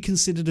could be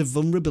considered a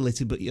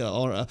vulnerability, but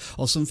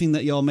or something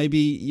that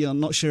you're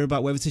not sure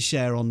about whether to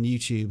share on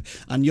YouTube,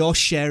 and you're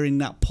sharing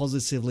that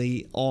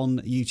positively on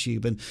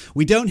YouTube. And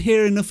we don't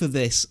hear enough of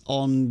this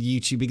on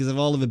YouTube because of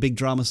all of the big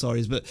drama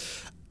stories, but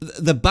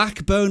the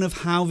backbone of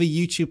how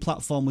the YouTube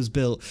platform was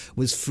built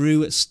was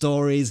through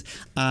stories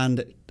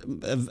and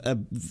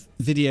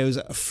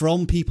videos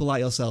from people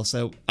like yourself.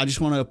 So I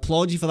just want to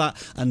applaud you for that,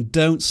 and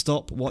don't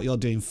stop what you're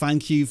doing.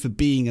 Thank you for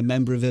being a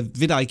member of the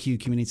vidIQ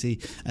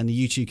community and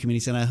the YouTube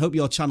community, and I hope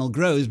your channel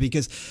grows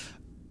because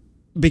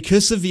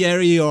of the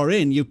area you're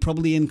in. You're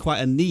probably in quite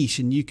a niche,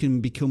 and you can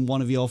become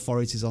one of the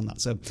authorities on that.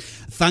 So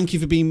thank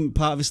you for being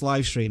part of this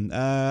live stream.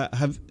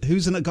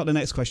 Who's got the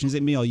next question? Is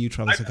it me or you,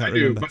 Travis? I can't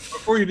remember. But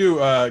before you do,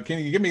 can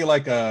you give me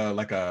like a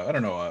I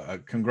don't know,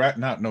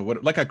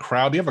 like a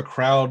crowd? Do you have a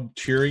crowd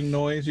cheering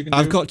noise you can do?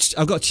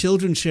 I've got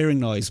children cheering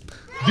noise.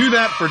 Do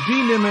that for D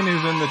Niman,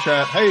 who's in the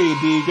chat. Hey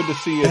D, good to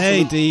see you.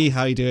 Hey D,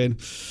 how you doing?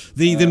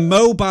 The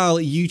mobile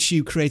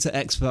YouTube creator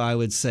expert, I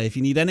would say. If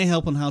you need any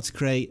help on how to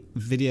create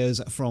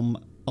videos from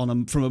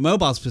a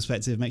mobile's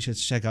perspective, make sure to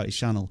check out his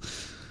channel.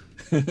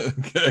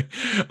 Okay,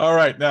 all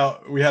right.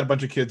 Now we had a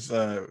bunch of kids,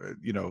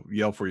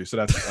 yell for you, so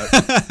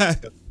that's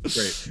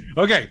great.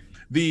 Okay,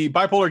 the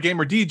bipolar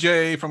gamer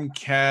DJ from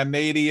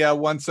Canada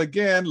once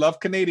again, love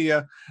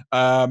Canada,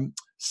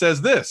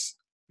 says this.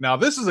 Now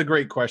this is a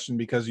great question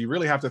because you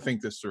really have to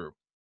think this through.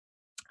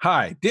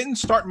 Hi, didn't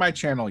start my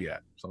channel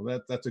yet.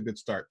 So that's a good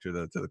start to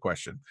the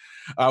question.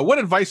 What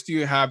advice do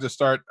you have to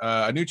start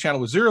a new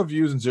channel with 0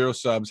 views and 0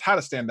 subs? How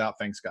to stand out?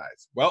 Thanks,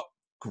 guys. Well,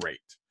 great.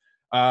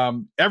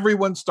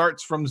 Everyone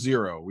starts from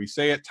 0. We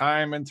say it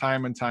time and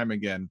time and time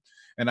again.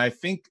 And I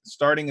think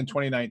starting in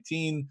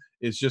 2019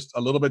 is just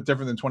a little bit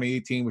different than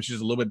 2018, which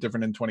is a little bit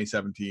different than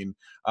 2017,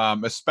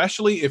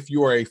 especially if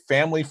you are a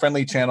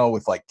family-friendly channel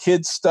with like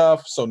kids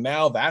stuff. So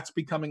now that's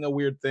becoming a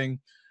weird thing.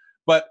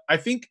 But I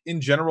think in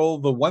general,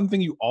 the one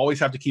thing you always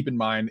have to keep in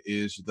mind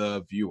is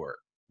the viewer.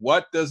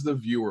 What does the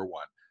viewer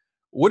want?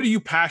 What are you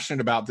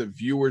passionate about that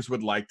viewers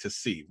would like to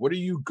see? What are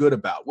you good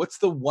about? What's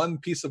the one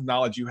piece of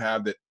knowledge you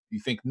have that you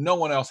think no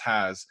one else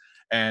has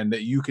and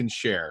that you can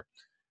share?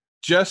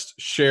 Just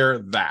share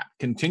that.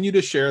 Continue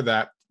to share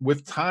that.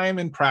 With time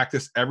and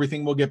practice,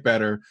 everything will get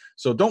better.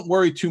 So don't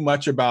worry too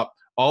much about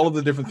all of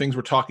the different things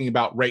we're talking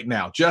about right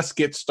now. Just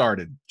get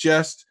started.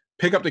 Just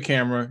pick up the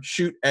camera,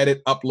 shoot,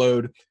 edit,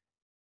 upload,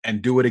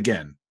 and do it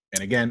again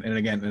and again and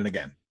again and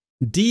again.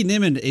 D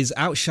Niman is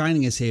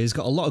outshining us here. He's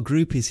got a lot of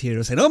groupies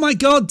here saying, "Oh my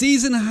God,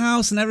 D's in the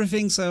house" and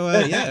everything. So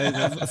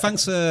yeah,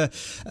 thanks for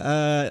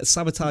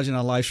sabotaging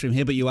our live stream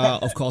here, but you are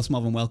of course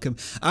more than welcome.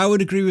 I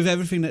would agree with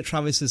everything that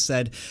Travis has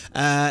said.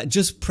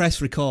 Just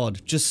press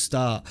record, just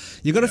start.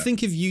 You've got to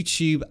think of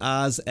YouTube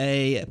as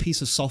a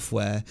piece of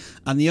software,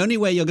 and the only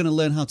way you're going to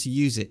learn how to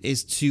use it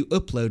is to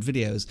upload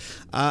videos.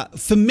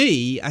 For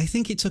me, I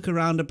think it took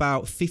around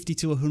about 50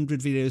 to 100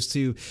 videos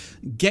to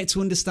get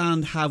to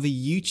understand how the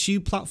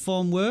YouTube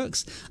platform works.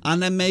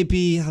 And then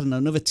maybe, I don't know,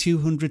 another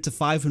 200 to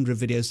 500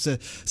 videos to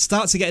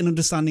start to get an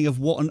understanding of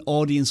what an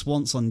audience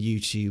wants on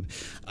YouTube.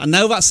 I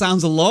know that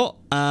sounds a lot,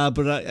 but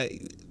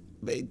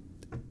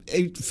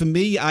for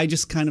me, I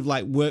just kind of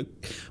like work.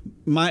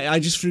 I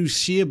just through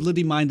sheer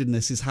bloody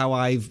mindedness is how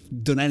I've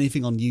done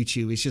anything on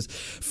YouTube. It's just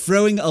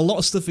throwing a lot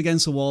of stuff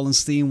against the wall and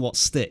seeing what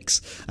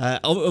sticks.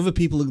 Other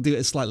people will do it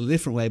a slightly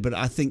different way, but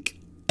I think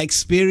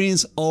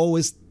experience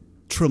always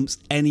trumps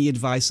any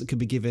advice that could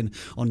be given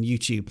on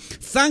YouTube.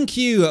 Thank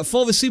you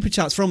for the super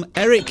chats from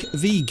Eric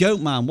the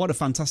Goatman. What a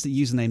fantastic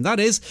username that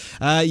is.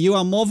 You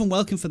are more than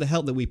welcome for the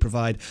help that we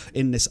provide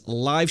in this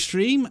live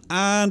stream.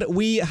 And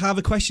we have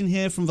a question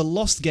here from the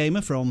Lost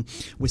Gamer from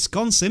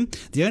Wisconsin.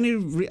 The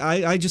only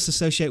I just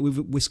associate with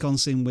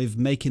Wisconsin with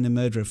Making a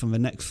Murderer from the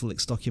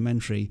Netflix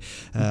documentary.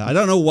 I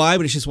don't know why,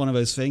 but it's just one of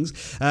those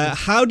things.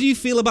 How do you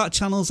feel about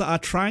channels that are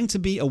trying to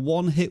be a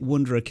one-hit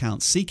wonder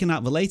account, seeking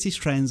out the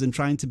latest trends and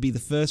trying to be the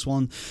first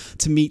one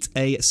to meet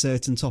a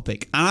certain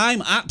topic?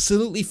 I'm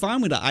absolutely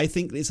fine with that. I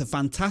think it's a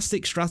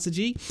fantastic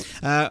strategy.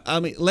 I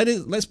mean,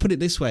 let's put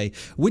it this way.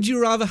 Would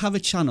you rather have a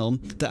channel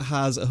that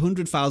has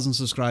 100,000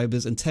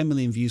 subscribers and 10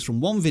 million views from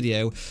one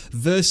video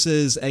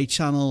versus a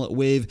channel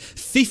with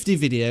 50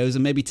 videos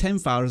and maybe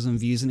 10,000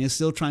 views and you're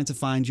still trying to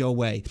find your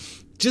way?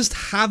 Just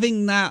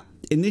having that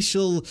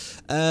initial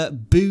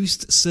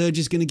boost surge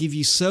is going to give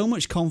you so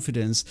much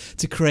confidence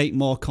to create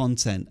more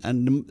content,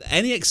 and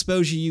any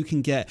exposure you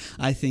can get,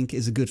 I think,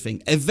 is a good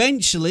thing.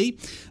 Eventually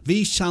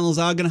these channels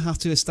are going to have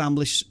to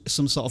establish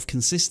some sort of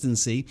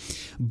consistency,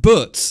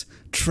 but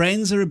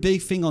trends are a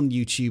big thing on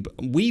YouTube.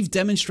 We've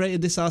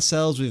demonstrated this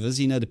ourselves with, as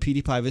you know, the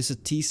PewDiePie versus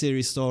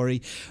T-Series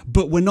story,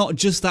 but we're not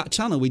just that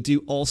channel. We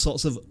do all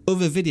sorts of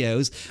other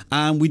videos,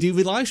 and we do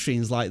with live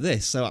streams like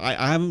this. So I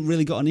haven't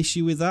really got an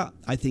issue with that.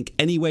 I think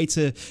any way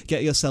to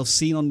get yourself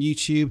seen on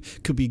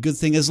YouTube could be a good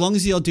thing, as long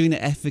as you're doing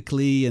it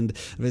ethically and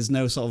there's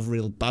no sort of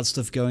real bad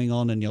stuff going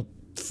on and you're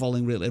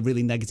following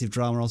really negative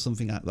drama or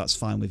something. That's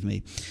fine with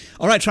me.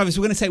 All right, Travis,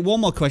 we're going to take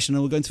one more question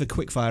and we're going to a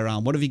quick fire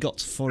round. What have you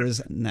got for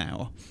us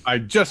now? I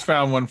just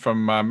found one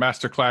from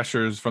Master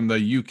Clashers from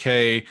the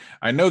UK.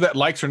 I know that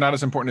likes are not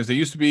as important as they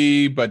used to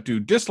be, but do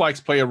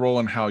dislikes play a role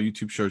in how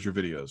YouTube shows your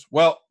videos?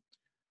 Well,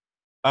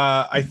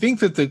 I think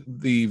that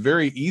the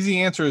very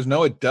easy answer is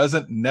no, it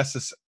doesn't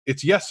necessarily.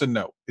 It's yes and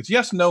no. It's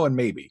yes, no, and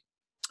maybe.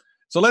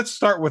 So let's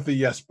start with the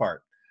yes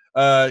part.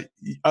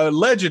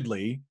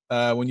 Allegedly,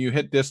 when you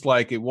hit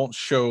dislike, it won't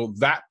show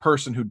that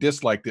person who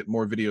disliked it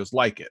more videos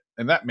like it.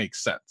 And that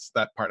makes sense.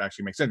 That part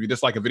actually makes sense. If you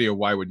dislike a video,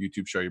 why would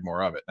YouTube show you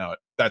more of it? Now,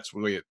 that's the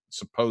way it's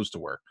supposed to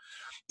work.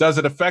 Does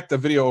it affect the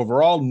video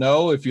overall?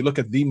 No. If you look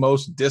at the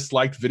most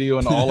disliked video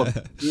in all of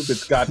YouTube,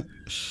 it's got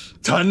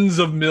tons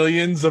of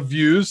millions of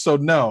views. So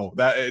no,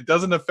 that it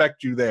doesn't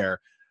affect you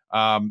there.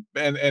 And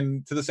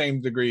to the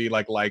same degree,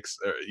 like likes,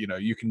 you know,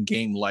 you can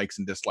gain likes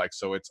and dislikes,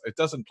 so it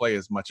doesn't play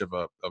as much of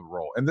a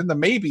role. And then the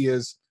maybe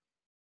is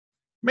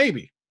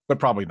maybe, but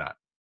probably not.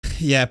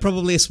 Yeah,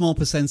 probably a small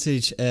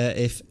percentage,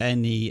 if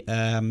any.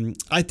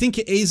 I think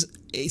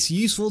it's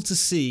useful to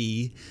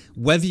see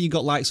whether you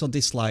got likes or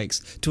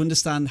dislikes to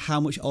understand how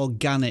much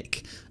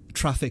organic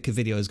traffic a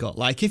video has got.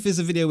 Like if there's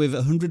a video with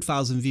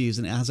 100,000 views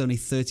and it has only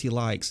 30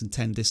 likes and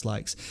 10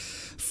 dislikes,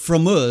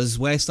 from us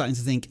we're starting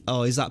to think,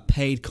 oh, is that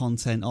paid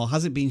content, or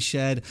has it been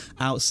shared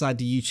outside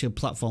the YouTube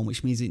platform,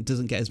 which means it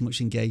doesn't get as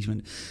much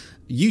engagement.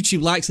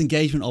 YouTube likes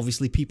engagement,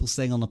 obviously, people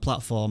staying on the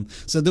platform.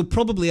 So there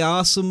probably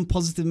are some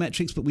positive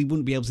metrics, but we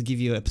wouldn't be able to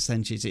give you a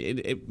percentage.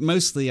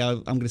 Mostly,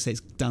 I'm going to say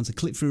it's down to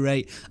click-through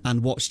rate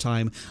and watch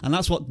time. And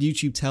that's what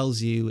YouTube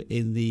tells you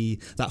in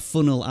that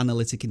funnel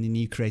analytic in the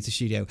new Creator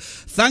Studio.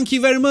 Thank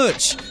you very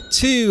much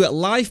to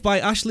Life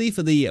by Ashley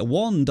for the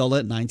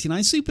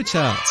 $1.99 super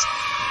chat.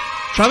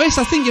 Travis,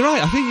 I think you're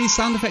right. I think these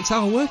sound effects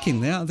are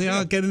working. They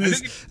are getting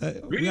this.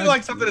 Really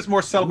like something that's more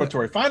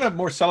celebratory. Find a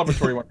more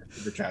celebratory one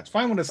in the chats.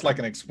 Find one that's like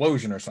an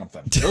explosion or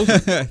something.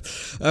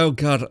 Oh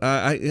God,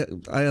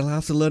 I'll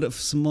have to load up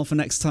some more for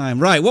next time.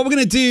 Right, what we're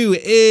going to do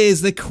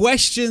is the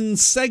question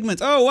segment.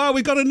 Oh wow,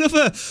 we got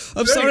another.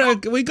 I'm sorry,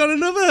 we got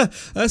another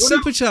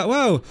super chat.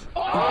 Wow,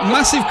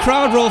 massive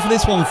crowd roll for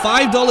this one.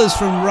 $5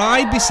 from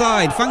Ride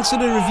Beside. Thanks for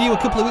the review a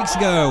couple of weeks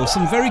ago.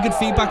 Some very good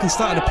feedback and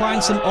started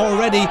applying some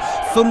already.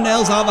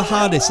 Thumbnails are the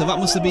hardest. So that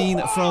must have been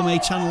from a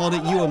channel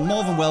audit. You are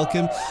more than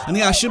welcome. And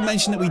yeah, I should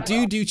mention that we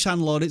do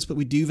channel audits, but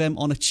we do them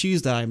on a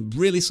Tuesday. I'm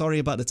really sorry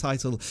about the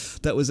title.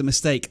 That was a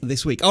mistake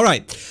this week. All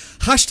right,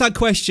 hashtag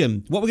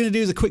question. What we're going to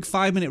do is a quick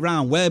 5-minute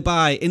round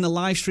whereby in the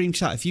live stream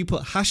chat, if you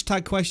put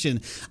hashtag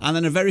question and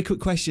then a very quick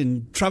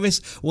question,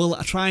 Travis will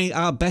try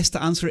our best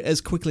to answer it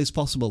as quickly as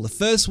possible. The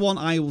first one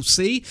I will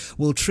see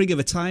will trigger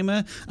the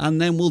timer,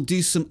 and then we'll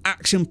do some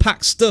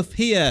action-packed stuff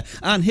here.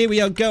 And here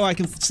we go. I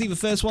can see the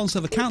first one, so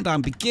the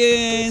countdown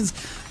begins.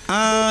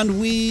 And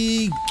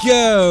we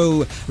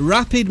go.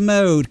 Rapid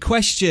mode.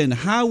 Question.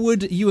 How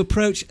would you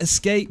approach a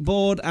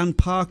skateboard and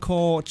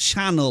parkour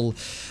channel?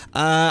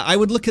 I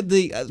would look at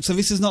the... so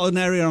this is not an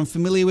area I'm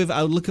familiar with.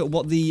 I would look at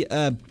what the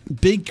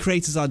big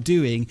creators are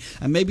doing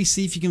and maybe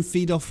see if you can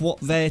feed off what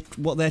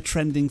their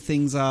trending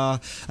things are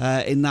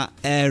in that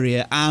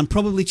area, and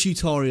probably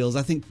tutorials.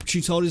 I think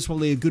tutorials is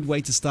probably a good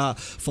way to start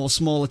for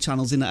smaller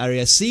channels in that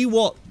area. See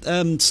what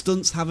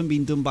stunts haven't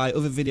been done by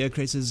other video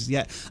creators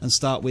yet and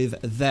start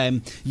with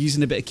them,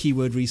 using a bit of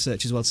keyword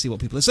research as well to see what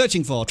people are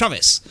searching for.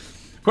 Travis.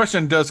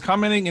 Question, does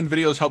commenting in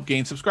videos help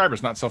gain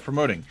subscribers, not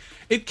self-promoting?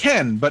 It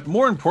can, but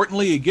more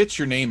importantly, it gets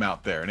your name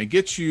out there, and it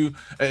gets you,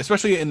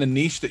 especially in the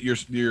niche that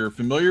you're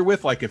familiar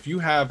with. Like if you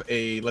have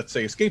let's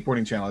say a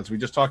skateboarding channel, as we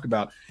just talked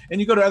about,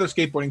 and you go to other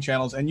skateboarding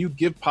channels and you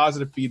give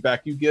positive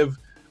feedback, you give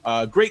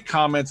great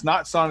comments,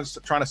 not trying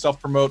to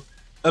self-promote,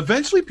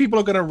 eventually people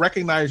are going to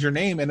recognize your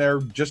name and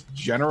they're just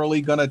generally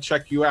going to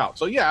check you out.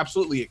 So yeah,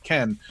 absolutely it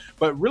can,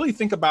 but really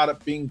think about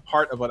it being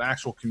part of an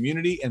actual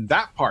community, and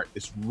that part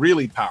is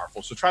really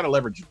powerful. So try to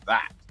leverage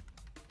that.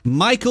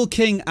 Michael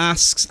King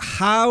asks,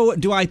 how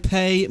do I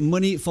pay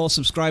money for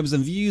subscribers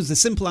and views? The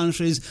simple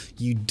answer is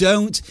you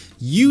don't,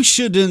 you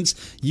shouldn't.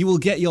 You will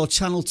get your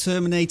channel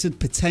terminated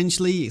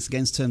potentially. It's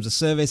against terms of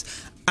service.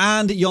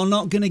 And you're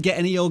not going to get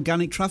any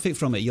organic traffic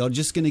from it. You're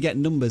just going to get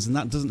numbers, and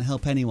that doesn't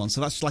help anyone.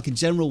 So that's like a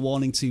general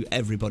warning to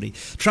everybody.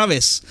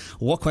 Travis,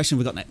 what question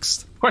have we got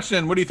next?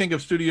 Question, what do you think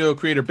of Studio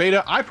Creator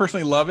Beta? I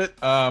personally love it.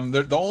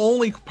 The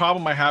only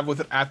problem I have with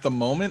it at the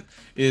moment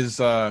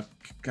is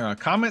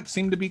comments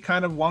seem to be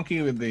kind of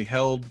wonky. They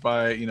held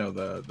by,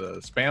 the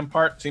spam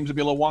part seems to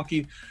be a little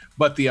wonky.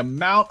 But the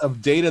amount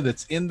of data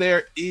that's in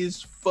there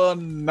is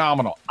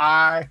phenomenal.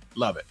 I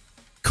love it.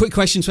 Quick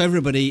question to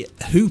everybody.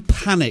 Who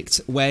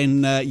panicked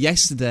when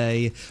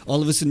yesterday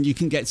all of a sudden you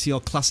can get to your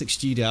classic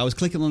studio? I was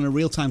clicking on a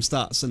real-time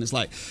stats and it's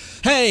like,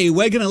 hey,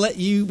 we're going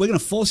to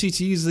force you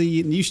to use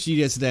the new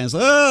studio today. And it's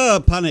like,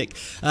 oh, panic.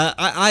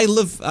 I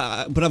love,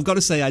 but I've got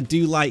to say, I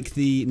do like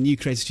the new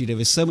Creator Studio.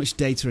 There's so much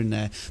data in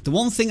there. The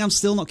one thing I'm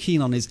still not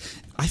keen on is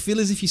I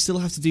feel as if you still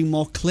have to do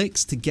more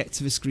clicks to get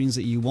to the screens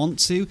that you want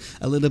to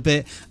a little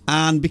bit.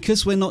 And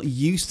because we're not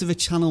used to the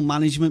channel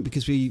management,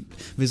 because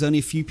there's only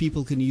a few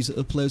people can use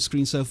the upload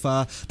screen so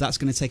far, that's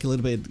going to take a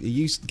little bit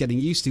of getting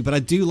used to. But I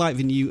do like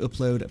the new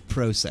upload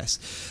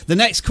process. The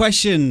next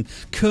question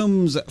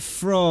comes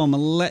from,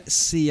 let's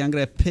see, I'm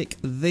going to pick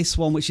this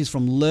one, which is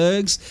from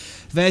Lurgs.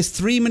 There's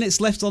 3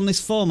 minutes left on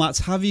this format.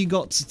 Have you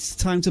got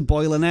time to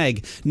boil an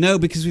egg? No,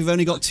 because we've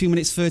only got 2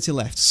 minutes 30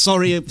 left.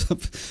 Sorry.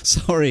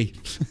 Sorry.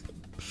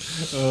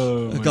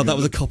 Oh God, that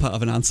was a cop-out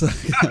of an answer.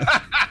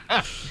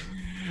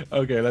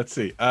 Okay, let's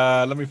see.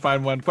 Let me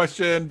find one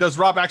question. Does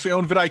Rob actually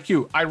own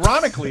vidIQ?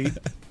 Ironically,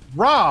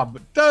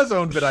 Rob does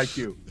own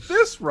vidIQ.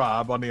 This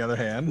Rob, on the other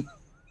hand,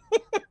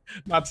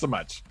 not so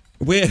much.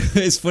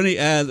 It's funny,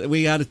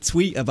 we had a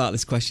tweet about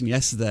this question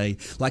yesterday,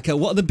 like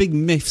what are the big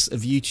myths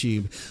of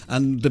YouTube?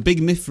 And the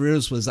big myth for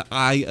us was that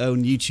I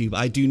own YouTube.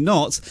 I do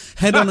not.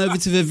 Head on over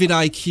to the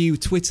vidIQ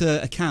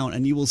Twitter account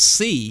and you will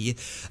see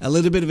a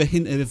little bit of a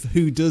hint of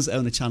who does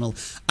own a channel,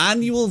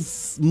 and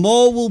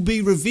more will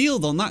be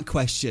revealed on that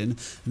question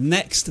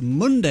next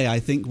Monday, I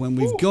think, when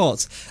we've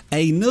got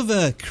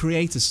another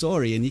creator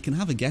story, and you can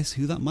have a guess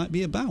who that might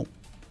be about.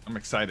 I'm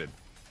excited.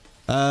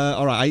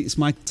 All right, it's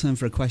my turn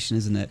for a question,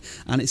 isn't it?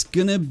 And it's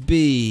gonna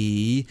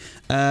be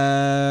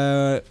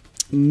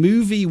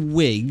movie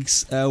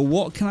wigs.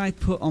 What can I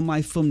put on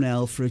my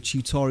thumbnail for a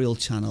tutorial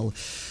channel?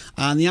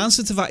 And the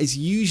answer to that is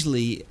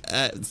usually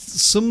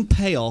some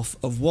payoff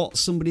of what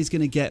somebody's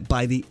going to get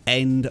by the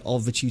end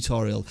of the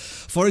tutorial.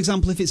 For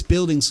example, if it's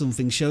building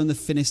something, showing the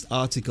finished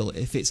article.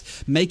 If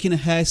it's making a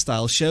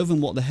hairstyle, show them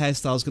what the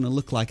hairstyle is going to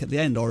look like at the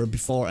end, or a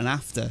before and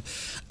after.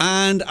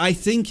 And I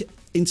think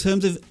in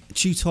terms of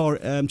tutorial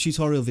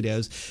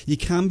videos, you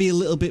can be a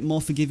little bit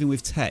more forgiving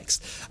with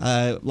text.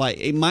 Like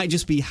it might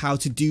just be how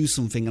to do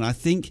something, and I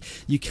think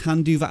you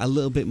can do that a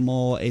little bit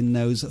more in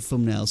those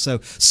thumbnails. So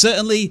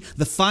certainly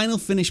the final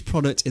finished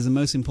product is the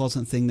most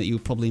important thing that you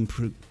would probably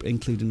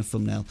include in a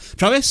thumbnail.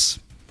 Travis?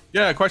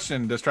 Yeah,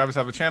 question. Does Travis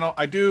have a channel?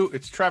 I do.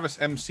 It's Travis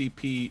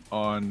MCP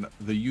on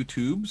the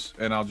YouTubes,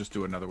 and I'll just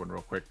do another one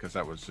real quick because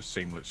that was just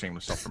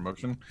shameless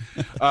self-promotion.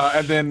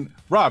 And then,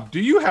 Rob,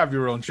 do you have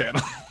your own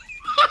channel?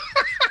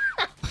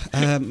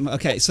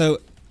 Okay,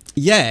 so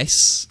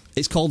yes,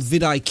 it's called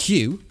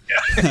vidIQ.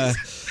 Yeah.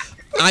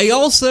 I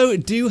also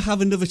do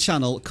have another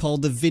channel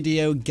called the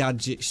Video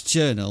Gadgets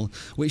Journal,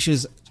 which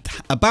is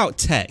about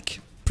tech.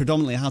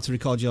 predominantly how to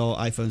record your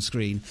iPhone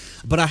screen,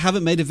 but I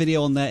haven't made a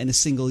video on there in a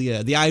single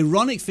year. The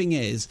ironic thing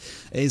is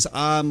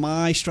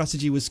my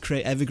strategy was to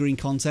create evergreen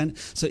content.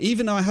 So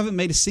even though I haven't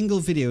made a single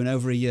video in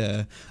over a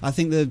year, I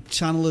think the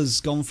channel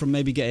has gone from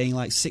maybe getting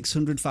like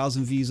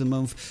 600,000 views a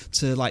month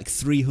to like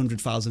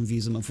 300,000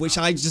 views a month, which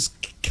I just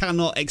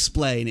cannot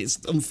explain. It's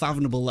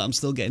unfathomable that I'm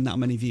still getting that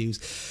many views.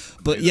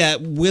 But yeah,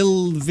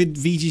 will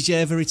VGJ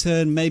ever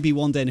return? Maybe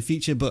one day in the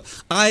future, but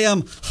I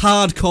am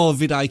hardcore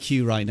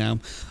vidIQ right now.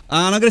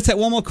 And I'm going to take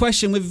one more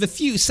question with a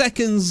few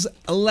seconds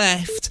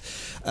left.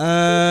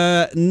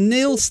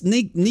 Neegskin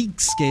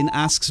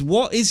asks,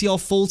 what is your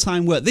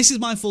full-time work? This is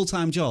my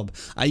full-time job.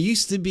 I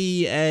used to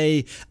be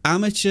a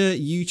amateur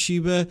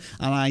YouTuber,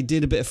 and I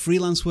did a bit of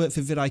freelance work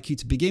for vidIQ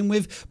to begin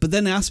with, but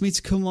then they asked me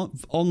to come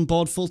on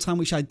board full-time,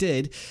 which I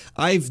did.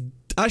 I've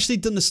actually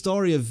done the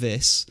story of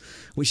this,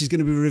 which is going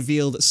to be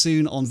revealed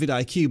soon on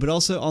vidIQ, but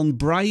also on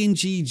Brian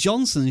G.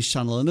 Johnson's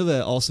channel,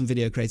 another awesome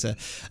video creator.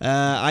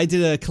 I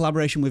did a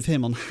collaboration with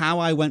him on how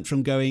I went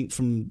from going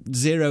from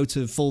 0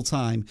 to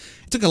full-time.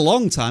 It took a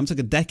long time, it took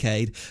a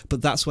decade,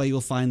 but that's where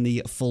you'll find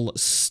the full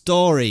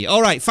story.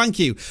 All right, thank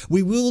you.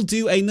 We will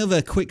do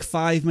another quick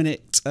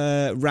 5-minute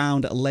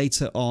round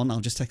later on. I'll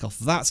just take off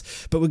that,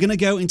 but we're going to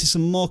go into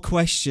some more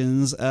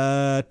questions.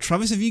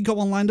 Travis, have you got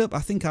one lined up?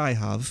 I think I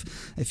have,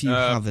 if you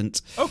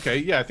haven't. Okay,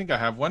 yeah, I think I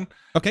have one.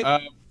 Okay.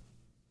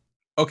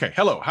 Okay,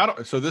 hello.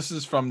 So this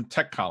is from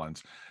Tech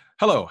Collins.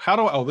 Hello,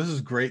 oh, this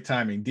is great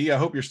timing. D, I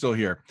hope you're still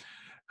here.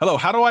 Hello,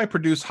 how do I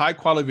produce high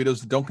quality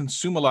videos that don't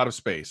consume a lot of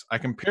space? I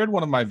compared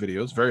one of my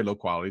videos, very low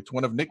quality, to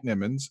one of Nick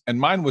Nimmon's, and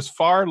mine was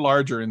far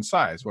larger in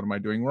size. What am I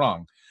doing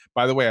wrong?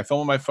 By the way, I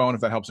film on my phone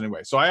if that helps in any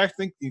way. So I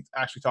think he's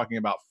actually talking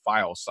about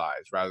file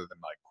size rather than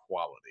like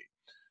quality.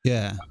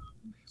 Yeah.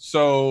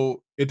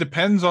 So it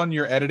depends on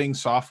your editing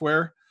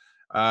software.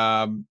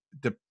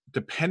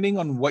 Depending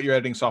on what your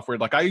editing software,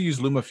 like I use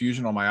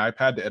LumaFusion on my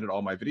iPad to edit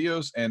all my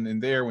videos, and in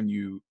there, when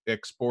you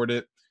export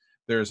it,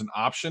 there's an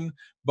option.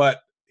 But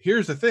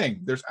here's the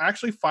thing: there's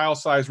actually file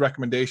size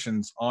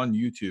recommendations on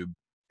YouTube.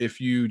 If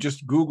you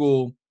just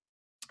Google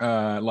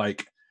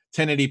like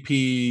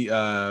 1080p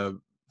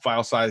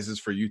file sizes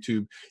for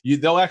YouTube,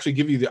 they'll actually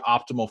give you the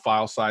optimal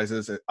file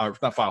sizes, or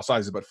not file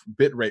sizes, but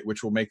bit rate,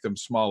 which will make them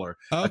smaller.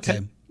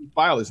 Okay.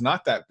 File is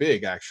not that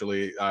big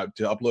actually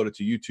to upload it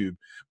to YouTube,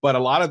 but a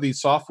lot of these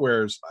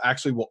softwares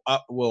actually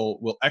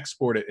will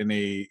export it in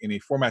a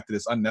format that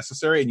is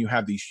unnecessary, and you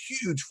have these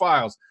huge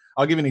files.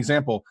 I'll give you an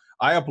example.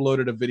 I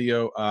uploaded a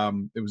video.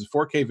 It was a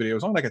 4K video. It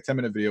was only like a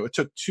 10-minute video. It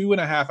took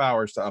 2.5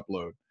 hours to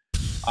upload.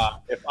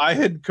 If I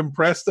had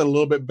compressed it a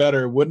little bit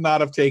better, it would not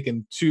have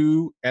taken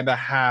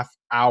 2.5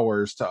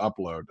 hours to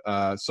upload.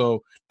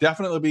 So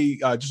definitely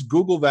just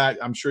Google that.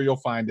 I'm sure you'll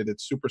find it.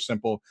 It's super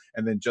simple,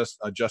 and then just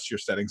adjust your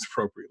settings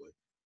appropriately.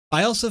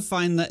 I also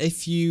find that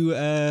if you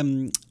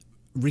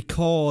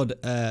record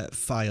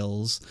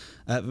files,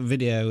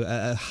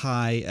 video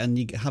high, and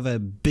you have a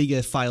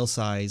bigger file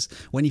size,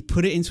 when you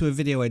put it into a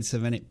video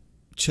editor and it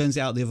churns it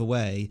out the other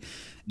way,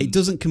 it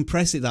doesn't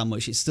compress it that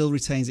much. It still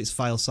retains its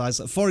file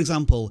size. For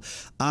example,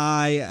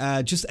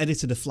 I just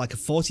edited a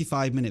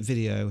 45-minute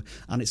video,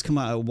 and it's come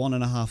out at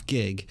 1.5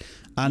 gig.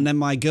 And then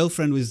my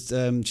girlfriend was,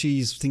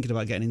 she's thinking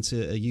about getting into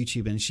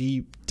YouTube, and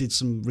she did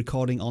some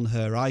recording on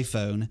her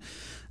iPhone,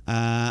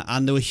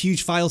 and there were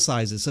huge file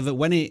sizes, so that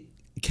when it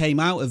came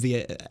out of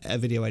the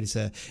video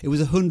editor, it was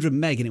 100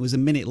 meg, and it was a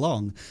minute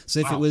long. So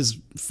if it was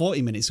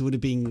 40 minutes, it would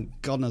have been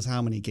God knows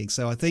how many gigs.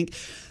 So I think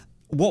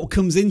what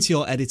comes into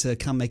your editor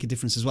can make a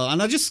difference as well.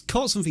 And I just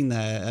caught something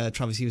there,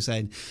 Travis. You were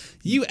saying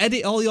you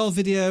edit all your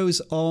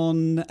videos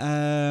on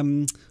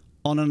an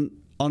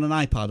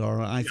iPad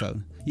or an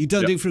iPhone. You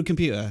don't do it through a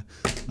computer.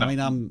 No. I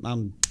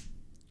mean,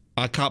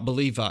 I can't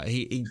believe that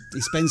he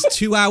spends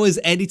 2 hours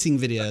editing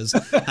videos,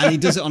 and he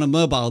does it on a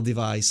mobile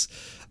device.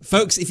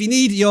 Folks, if you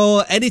need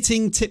your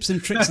editing tips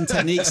and tricks and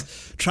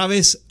techniques,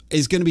 Travis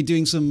is going to be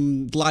doing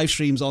some live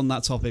streams on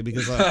that topic,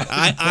 because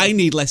I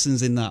need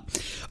lessons in that.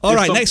 All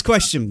right, next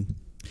question.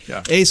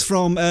 Is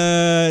from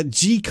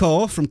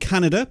G-Core from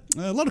Canada.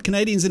 A lot of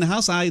Canadians in the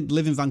house. I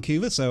live in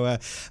Vancouver, so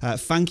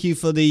thank you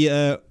for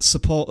the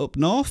support up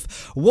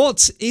north.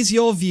 What is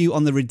your view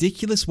on the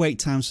ridiculous wait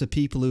times for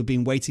people who have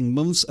been waiting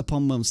months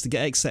upon months to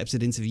get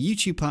accepted into the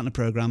YouTube Partner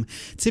Program,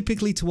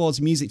 typically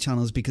towards music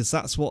channels, because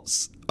that's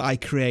what I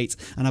create,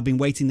 and I've been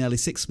waiting nearly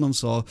 6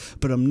 months for,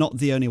 but I'm not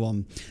the only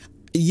one.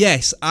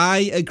 Yes,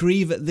 I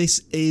agree that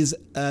this is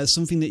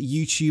something that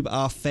YouTube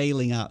are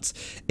failing at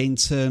in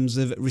terms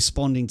of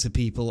responding to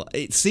people.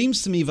 It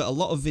seems to me that a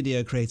lot of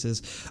video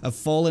creators have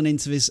fallen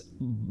into this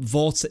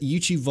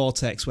YouTube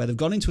vortex where they've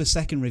gone into a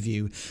second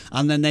review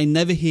and then they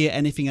never hear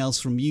anything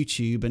else from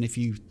YouTube. And if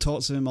you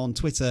talk to them on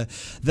Twitter,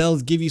 they'll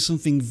give you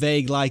something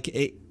vague like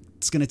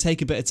it's going to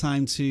take a bit of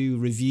time to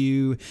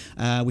review.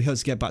 We hope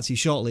to get back to you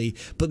shortly.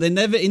 But they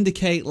never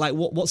indicate, like,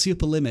 what's the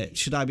upper limit?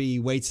 Should I be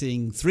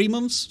waiting 3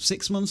 months,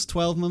 6 months,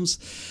 12 months?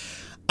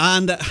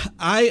 And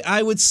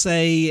I would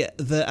say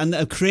that, and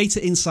a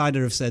Creator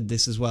Insider have said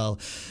this as well,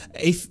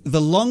 if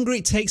the longer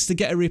it takes to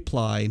get a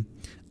reply,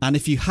 And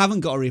if you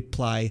haven't got a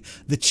reply,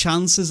 the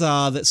chances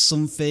are that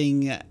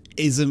something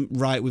isn't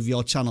right with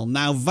your channel.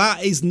 Now,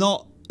 that is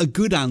not a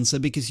good answer,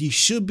 because you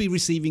should be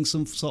receiving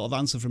some sort of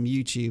answer from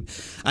YouTube.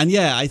 And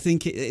yeah, I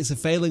think it's a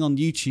failing on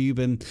YouTube,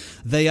 and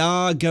they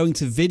are going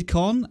to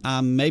VidCon,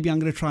 and maybe I'm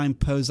going to try and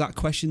pose that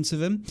question to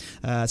them,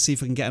 see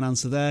if I can get an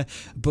answer there.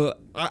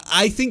 But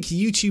I think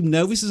YouTube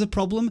know this is a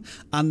problem,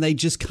 and they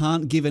just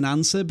can't give an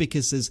answer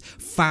because there's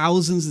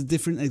thousands of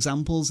different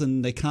examples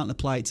and they can't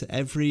apply it to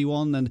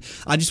everyone. And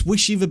I just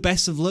wish you the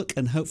best of luck,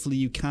 and hopefully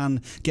you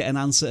can get an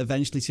answer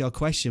eventually to your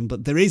question,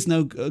 but there is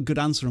no good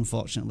answer,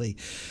 unfortunately.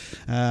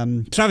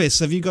 Travis,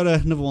 have you got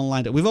another one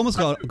lined up? We've almost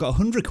got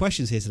 100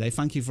 questions here today.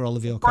 Thank you for all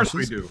of your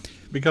questions. Of course we do,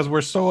 because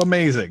we're so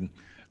amazing.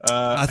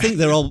 I think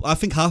they're all. I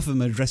think half of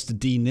them are addressed to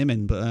Dean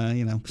Nimin, but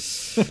you know,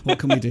 what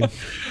can we do?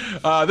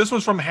 This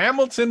one's from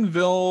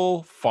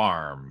Hamiltonville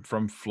Farm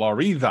from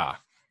Florida.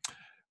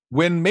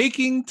 When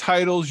making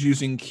titles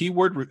using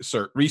keyword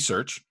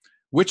research,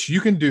 which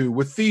you can do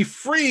with the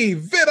free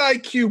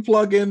vidIQ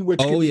plugin,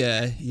 which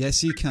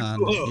yes you can,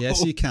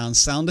 yes you can.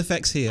 Sound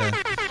effects here.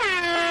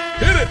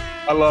 Hit it!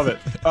 I love it.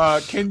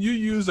 Can you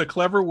use a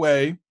clever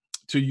way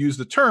to use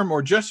the term,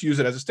 or just use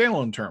it as a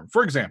standalone term?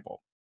 For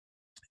example,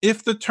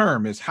 if the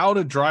term is how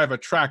to drive a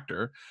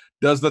tractor,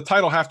 does the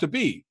title have to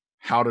be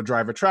how to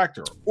drive a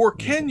tractor? Or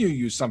can you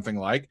use something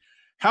like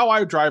how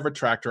I drive a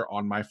tractor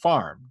on my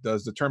farm?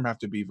 Does the term have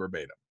to be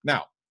verbatim?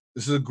 Now,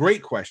 this is a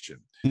great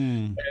question.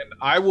 And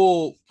I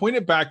will point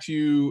it back to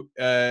you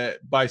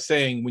by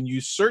saying, when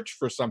you search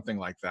for something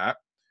like that,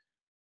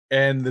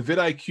 and the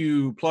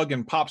vidIQ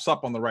plugin pops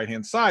up on the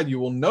right-hand side, you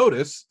will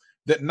notice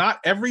that not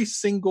every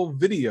single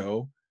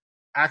video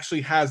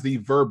actually has the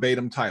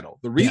verbatim title.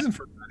 The reason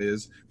for that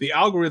is the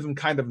algorithm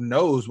kind of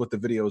knows what the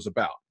video is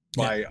about.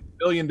 By a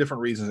million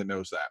different reasons it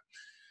knows that.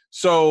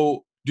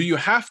 So do you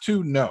have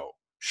to? No.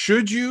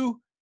 Should you?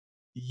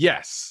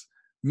 Yes.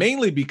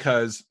 Mainly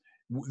because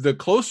the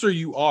closer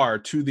you are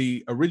to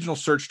the original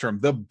search term,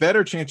 the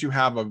better chance you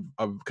have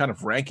of kind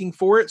of ranking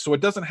for it. So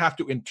it doesn't have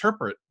to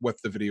interpret what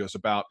the video is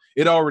about.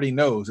 It already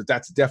knows that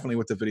that's definitely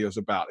what the video is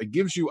about. It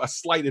gives you a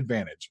slight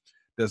advantage.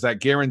 Does that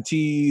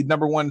guarantee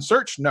 #1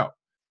 search? No.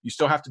 You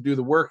still have to do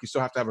the work. You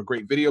still have to have a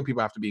great video.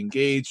 People have to be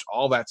engaged,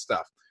 all that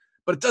stuff.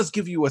 But it does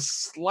give you a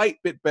slight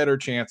bit better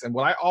chance. And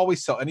what I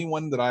always tell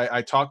anyone that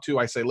I talk to,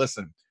 I say,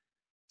 listen,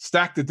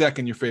 stack the deck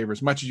in your favor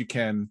as much as you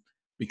can,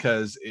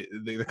 because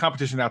the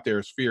competition out there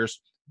is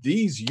fierce.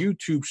 These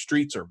YouTube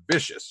streets are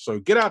vicious. So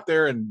get out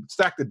there and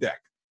stack the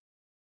deck.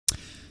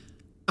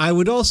 I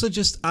would also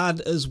just add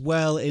as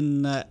well,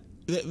 in a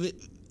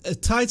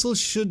title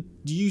should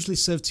usually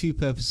serve two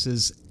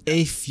purposes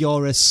if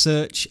you're a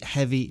search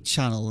heavy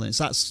channel. And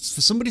that's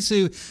for somebody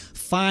to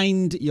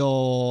find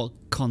your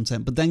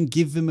content, but then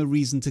give them a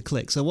reason to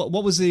click. So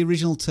what was the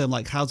original term,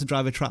 like how to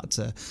drive a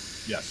tractor?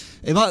 Yes.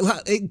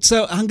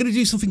 So I'm going to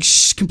do something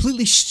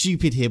completely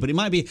stupid here, but it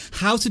might be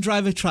how to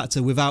drive a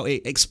tractor without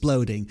it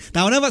exploding.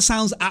 Now, I know that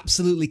sounds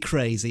absolutely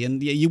crazy,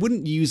 and you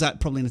wouldn't use that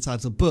probably in a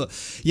title, but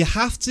you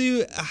have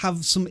to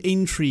have some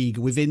intrigue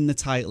within the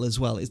title as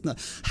well. It's not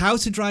how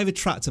to drive a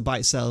tractor by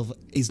itself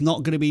is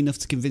not going to be enough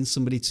to convince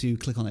somebody to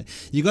click on it.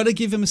 You got to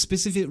give them a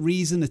specific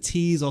reason, a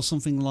tease, or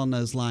something along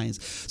those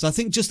lines. So I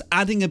think just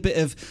adding a bit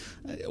of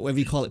whether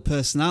you call it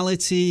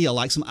personality, or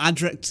like some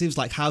adjectives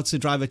like how to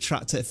drive a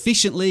tractor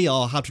efficiently,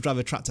 or how to drive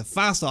a tractor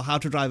fast, or how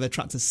to drive a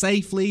tractor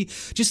safely,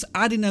 just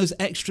adding those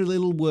extra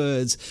little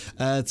words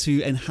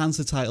to enhance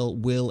the title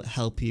will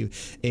help you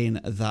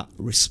in that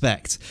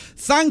respect.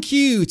 Thank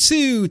you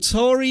to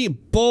Tori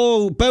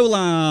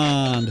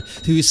Boland,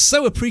 who is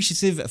so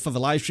appreciative for the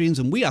live streams,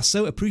 and we are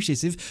so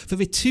appreciative for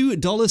the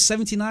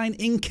 $2.79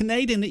 in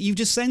Canadian that you've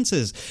just sent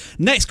us.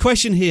 Next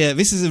question here.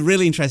 This is a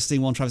really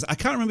interesting one, Travis. I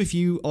can't remember if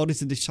you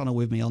audited this channel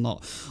with me or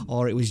not,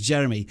 or it was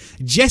Jeremy.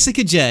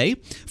 Jessica J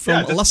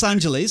from Los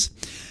Angeles.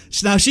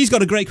 Now, she's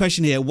got a great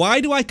question here.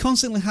 Why do I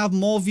constantly have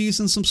more views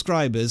than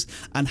subscribers,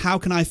 and how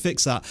can I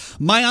fix that?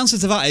 My answer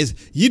to that is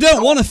you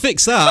don't want to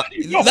fix that.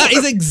 That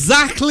is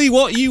exactly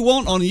what you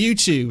want on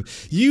YouTube.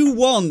 You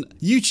want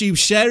YouTube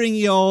sharing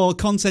your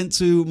content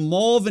to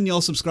more than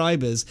your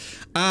subscribers.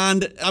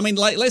 And, I mean,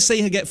 like, let's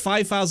say you get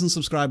 5,000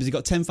 subscribers, you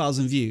got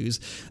 10,000 views.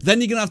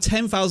 Then you're going to have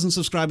 10,000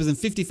 subscribers and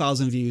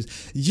 50,000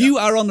 views. You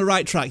are on the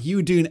right track. You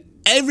are doing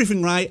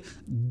everything right.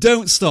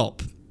 Don't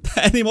stop.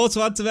 Any more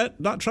to add to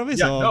that, Travis?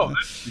 Yeah, no,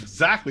 that's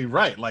exactly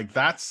right. Like,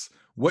 that's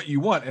what you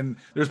want. And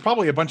there's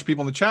probably a bunch of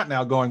people in the chat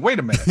now going, wait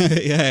a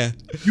minute. Yeah.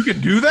 You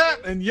can do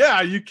that? And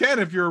yeah, you can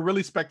if you're a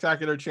really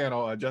spectacular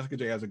channel. Jessica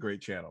J has a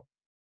great channel.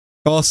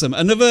 Awesome.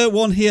 Another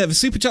one here. The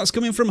super chat's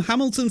coming from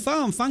Hamilton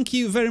Farm. Thank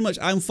you very much.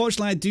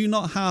 Unfortunately, I do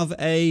not have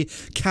a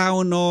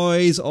cow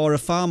noise or a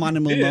farm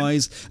animal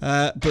noise,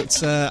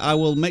 but I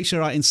will make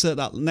sure I insert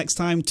that next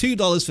time.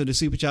 $2 for the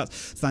super chat.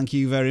 Thank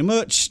you very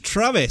much.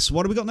 Travis,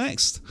 what do we got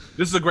next?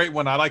 This is a great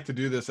one. I like to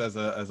do this as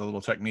a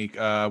little technique.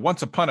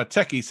 Once Upon a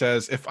Techie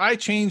says, if I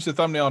change the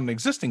thumbnail on an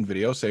existing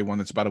video, say one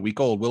that's about a week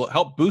old, will it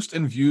help boost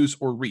in views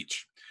or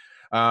reach?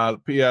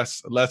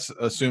 P.S. Let's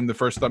assume the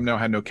first thumbnail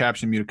had no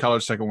caption, muted color.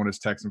 Second one is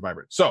text and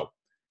vibrant. So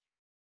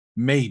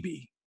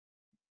maybe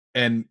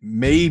and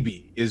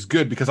maybe is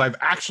good, because I've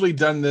actually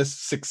done this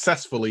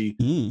successfully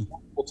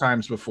multiple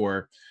times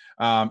before,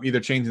 either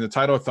changing the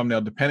title or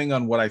thumbnail, depending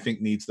on what I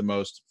think needs the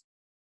most.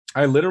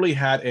 I literally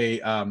had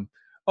a,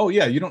 oh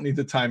yeah, you don't need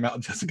the timeout,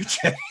 Jessica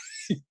J.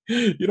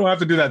 You don't have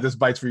to do that. This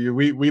bites for you.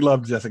 We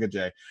love Jessica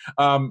J.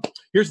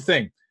 Here's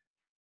the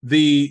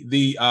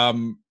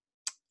thing.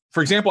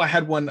 For example, I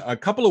had one a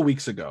couple of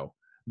weeks ago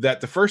that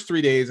the first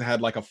 3 days I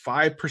had like a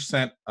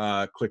 5%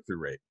 click-through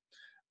rate,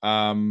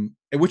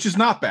 which is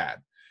not bad.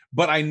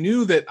 But I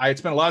knew that I had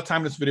spent a lot of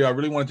time in this video. I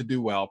really wanted to do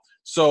well.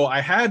 So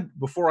I had,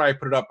 before I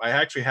put it up, I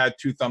actually had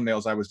 2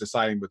 thumbnails I was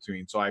deciding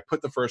between. So I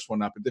put the first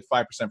one up. It did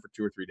 5% for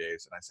 2 or 3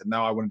 days. And I said,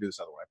 no, I want to do this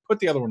other one. I put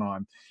the other one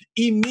on.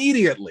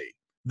 Immediately,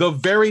 the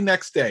very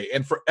next day,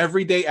 and for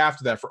every day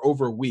after that, for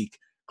over a week,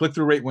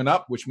 click-through rate went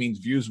up, which means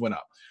views went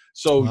up.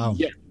 So wow.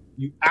 Yeah,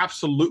 you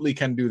absolutely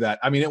can do that.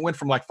 I mean, it went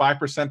from like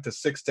 5% to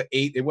 6 to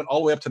 8. It went all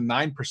the way up to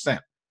 9%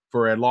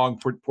 for a long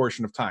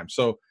portion of time.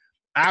 So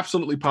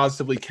absolutely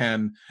positively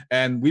can.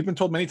 And we've been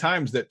told many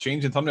times that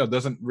changing thumbnail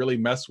doesn't really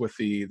mess with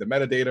the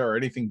metadata or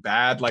anything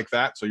bad like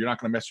that. So you're not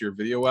going to mess your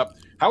video up.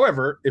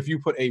 However, if you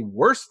put a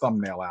worse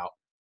thumbnail out,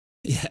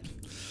 yeah,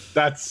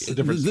 that's a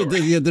different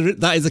story.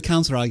 That is a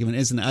counter argument,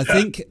 isn't it? I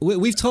think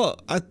we've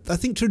talked, I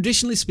think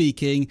traditionally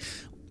speaking,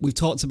 we've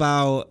talked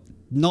about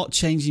not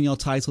changing your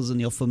titles and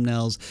your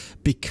thumbnails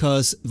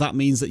because that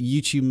means that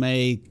YouTube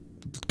may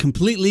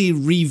completely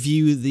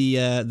review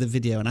the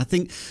video, and I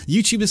think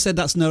YouTube has said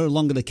that's no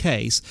longer the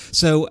case.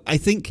 So I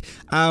think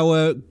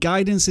our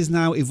guidance is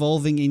now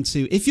evolving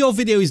into, if your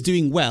video is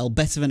doing well,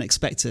 better than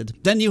expected,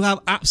 then you have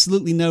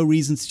absolutely no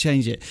reason to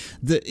change it.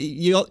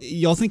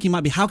 Your thinking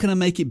might be, how can I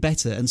make it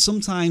better? And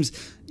sometimes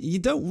you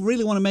don't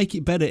really want to make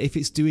it better if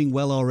it's doing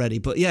well already.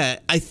 But yeah,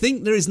 I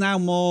think there is now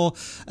more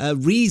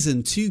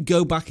reason to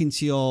go back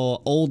into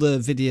your older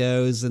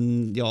videos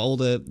and your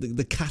older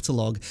the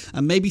catalog,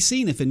 and maybe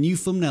seeing if a new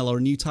thumbnail or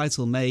a new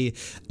title may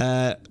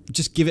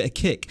just give it a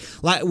kick.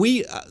 Like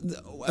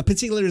a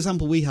particular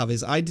example we have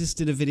is, I just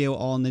did a video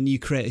on the new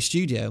Creator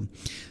Studio.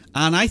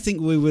 And I think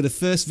we were the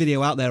first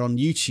video out there on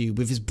YouTube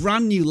with this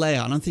brand new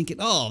layout. And I'm thinking,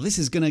 oh, this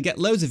is going to get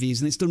loads of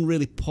views, and it's done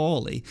really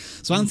poorly.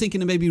 So I'm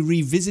thinking of maybe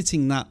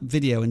revisiting that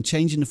video and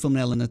changing the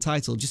thumbnail and the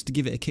title just to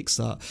give it a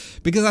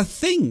kickstart. Because I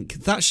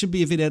think that should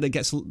be a video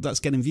that's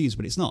getting views,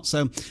 but it's not.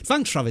 So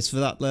thanks, Travis, for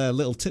that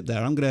little tip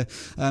there. I'm going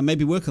to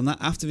maybe work on that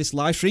after this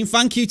live stream.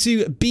 Thank you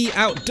to Be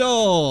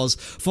Outdoors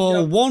for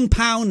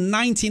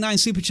 £1.99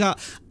 super chat.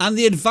 And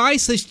the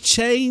advice has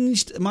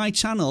changed my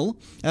channel.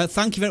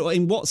 Thank you very much.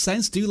 In what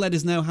sense? Do let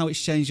us know how it's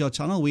changed your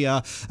channel. We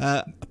are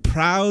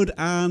proud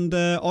and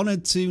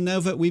honoured to know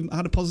that we've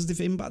had a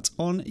positive impact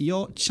on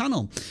your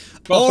channel.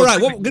 Well, all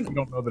right, we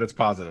don't know that it's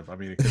positive. I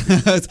mean,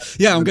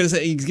 yeah, I'm going to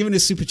say he's given a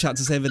super chat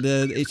to say that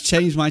it's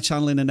changed my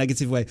channel in a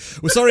negative way.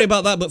 We're sorry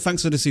about that, but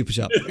thanks for the super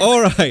chat. All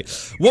right,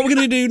 what we're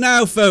going to do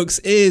now, folks,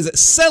 is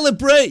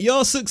celebrate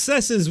your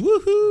successes.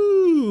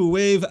 Woohoo!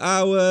 With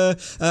our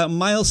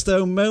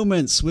milestone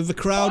moments with the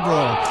crowd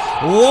roll.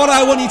 What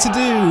I want you to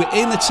do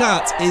in the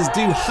chat is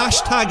do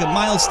hashtag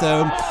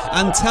milestone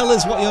and tell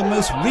us what your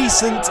most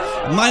recent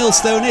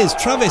milestone is.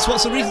 Travis,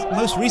 what's the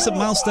most recent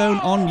milestone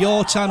on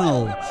your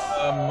channel?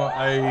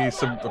 I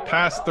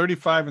passed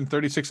 35 and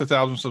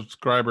 36,000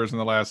 subscribers in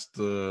the last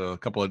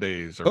couple of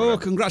days. Oh,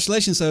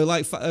 congratulations! So,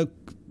 like,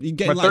 you're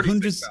getting like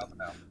hundreds.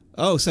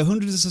 Oh, so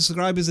hundreds of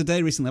subscribers a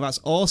day recently. That's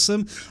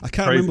awesome. I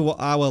can't remember what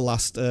our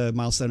last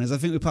milestone is. I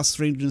think we passed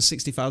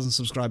 360,000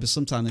 subscribers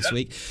sometime this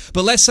week.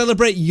 But let's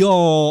celebrate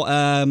your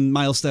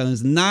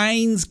milestones.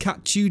 Nines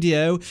Cat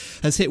Studio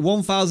has hit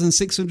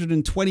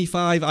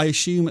 1,625, I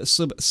assume,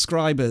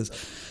 subscribers.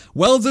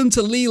 Well done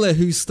to Leela,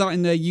 who's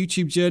starting their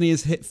YouTube journey,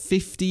 has hit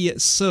 50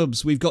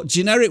 subs. We've got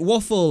Generic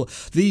Waffle,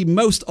 the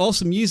most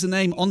awesome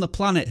username on the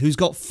planet, who's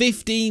got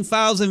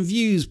 15,000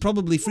 views,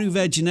 probably through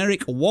their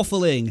generic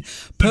waffling.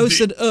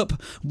 Posted up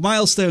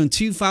milestone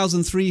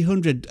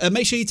 2,300.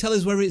 Make sure you tell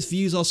us whether it's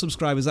views or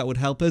subscribers. That would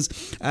help us.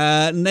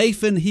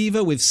 Nathan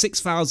Heaver with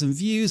 6,000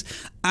 views.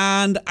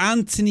 And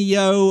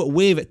Antonio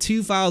with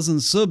 2,000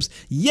 subs.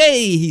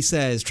 Yay, he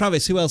says.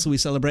 Travis, who else are we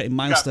celebrating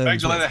milestones?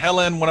 Magdalena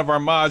Helen, one of our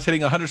mods,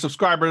 hitting 100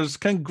 subscribers.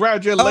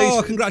 Congratulations.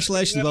 Oh,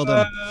 congratulations. Well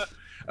done.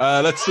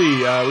 Let's see.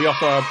 We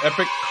also have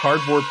Epic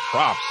Cardboard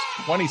Props,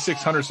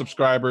 2,600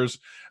 subscribers.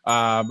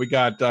 We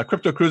got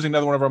Crypto Cruising,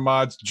 another one of our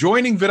mods,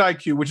 joining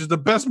vidIQ, which is the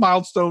best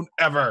milestone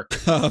ever.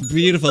 Oh,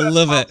 beautiful.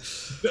 Love it.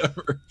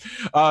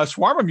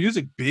 Swarma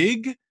Music,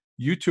 big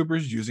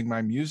YouTubers using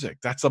my music.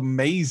 That's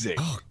amazing.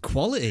 Oh,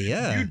 quality,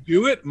 yeah. You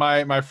do it,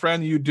 my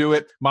friend, you do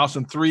it.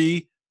 Milestone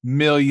 3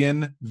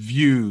 million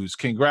views.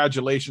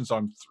 Congratulations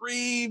on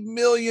 3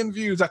 million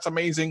views. That's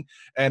amazing.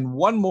 And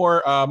one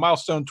more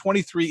milestone,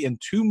 23 in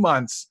 2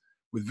 months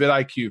with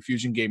vidIQ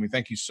Fusion Gaming.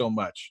 Thank you so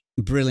much.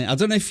 Brilliant. I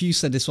don't know if you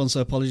said this one,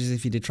 so apologies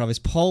if you did, Travis.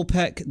 Paul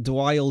Peck,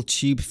 Dwyle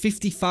Tube,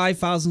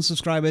 55,000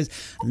 subscribers,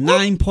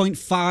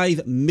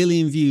 9.5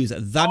 million views.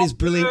 That is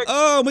brilliant.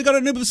 Oh, we got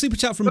another super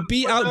chat from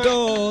Beat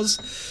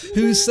Outdoors,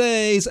 who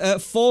says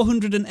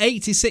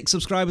 486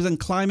 subscribers and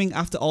climbing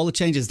after all the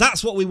changes.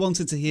 That's what we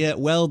wanted to hear.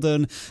 Well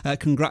done.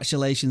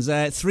 Congratulations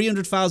there.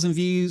 300,000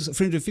 views,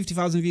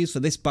 350,000 views for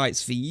This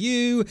Bites for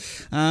You.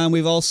 And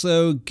we've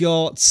also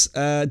got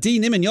D.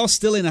 Niman. You're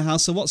still in the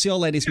house, so what's your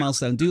latest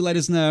milestone? Do let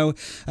us know.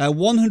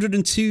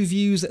 102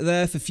 views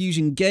there for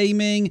Fusion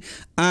Gaming,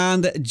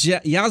 and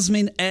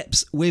Yasmin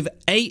Epps with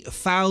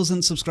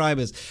 8,000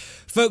 subscribers.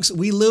 Folks,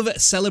 we love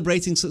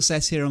celebrating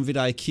success here on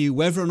vidIQ.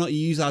 Whether or not you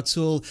use our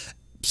tool,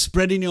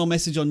 spreading your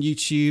message on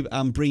YouTube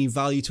and bringing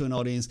value to an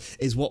audience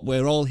is what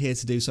we're all here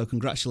to do. So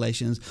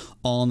congratulations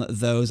on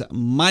those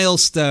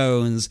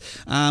milestones.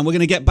 And we're going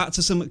to get back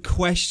to some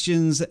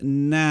questions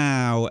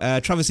now.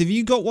 Travis, have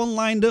you got one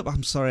lined up?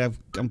 I'm sorry, I'm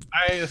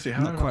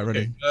not quite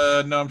ready.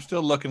 No, I'm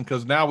still looking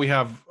because now we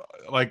have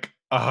like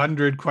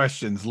 100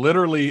 questions.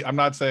 Literally, I'm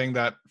not saying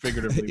that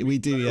figuratively. We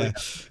do, yeah.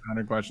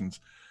 100 questions.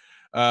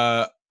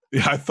 Yeah,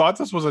 I thought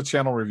this was a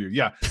channel review.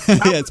 Yeah.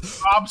 Yeah,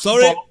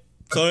 sorry,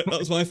 that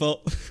was my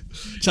fault.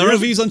 Channel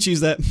reviews on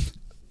Tuesday.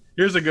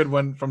 Here's a good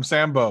one from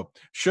Sambo.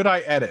 Should I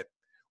edit?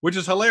 Which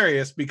is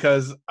hilarious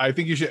because I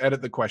think you should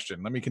edit the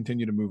question. Let me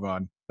continue to move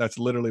on. That's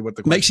literally what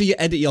the question. Make sure you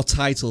edit your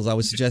titles. I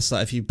would suggest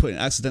that if you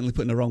accidentally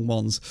put in the wrong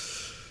ones.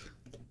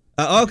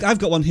 I've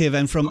got one here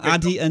then from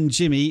Addy and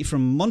Jimmy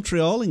from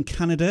Montreal in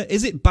Canada.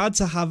 Is it bad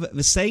to have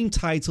the same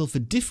title for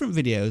different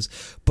videos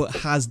but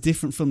has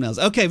different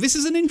thumbnails? Okay, this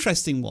is an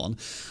interesting one.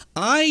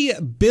 I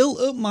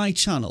built up my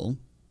channel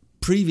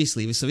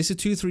previously, so this is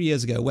 2 or 3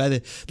 years ago, where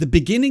the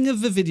beginning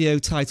of the video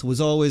title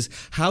was always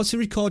how to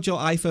record your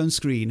iPhone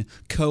screen, :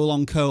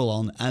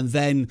 and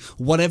then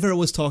whatever I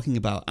was talking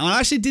about. And I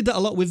actually did that a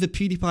lot with the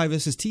PewDiePie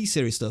versus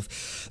T-Series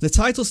stuff. The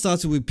title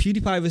started with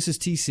PewDiePie versus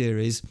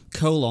T-Series, :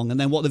 and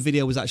then what the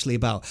video was actually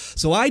about.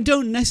 So I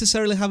don't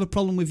necessarily have a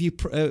problem with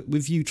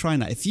you trying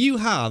that. If you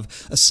have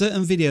a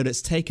certain video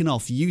that's taken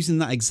off using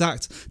that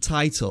exact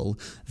title,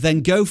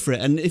 then go for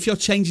it. And if you're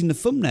changing the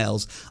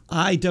thumbnails,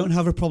 I don't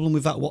have a problem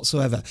with that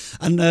whatsoever.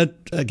 And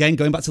again,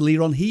 going back to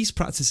Leron, he's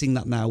practicing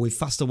that now with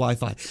faster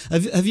Wi-Fi.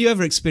 Have you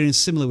ever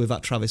experienced similar with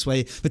that, Travis,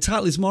 where the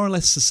title is more or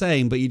less the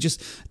same, but you're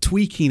just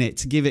tweaking it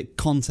to give it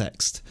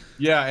context?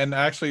 Yeah, and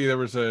actually there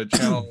was a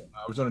channel,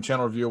 I was on a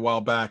channel review a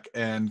while back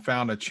and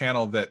found a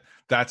channel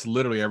that's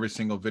literally every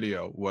single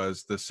video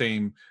was the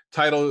same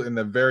title in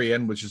the very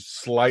end, which is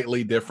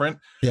slightly different.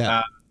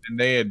 Yeah. And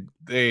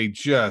they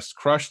just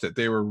crushed it.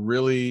 They were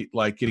really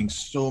like getting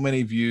so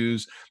many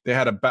views. They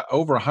had about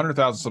over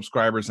 100,000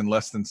 subscribers in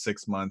less than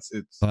 6 months.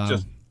 It's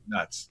just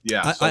nuts.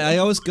 Yeah. I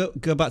always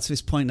go back to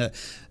this point that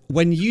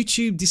when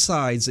YouTube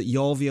decides that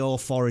you're the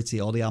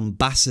authority or the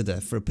ambassador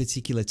for a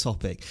particular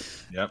topic,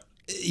 yep,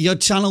 your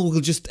channel will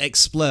just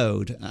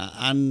explode.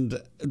 And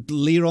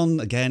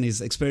Leron, again,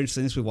 is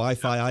experiencing this with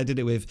Wi-Fi. I did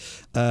it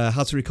with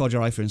how to record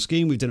your iPhone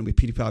screen. We've done it with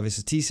PewDiePie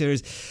versus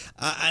T-Series.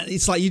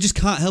 It's like you just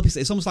can't help it.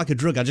 It's almost like a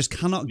drug. I just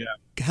cannot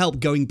help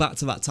going back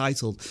to that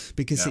title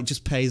because it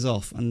just pays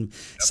off. And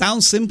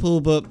sounds simple,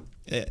 but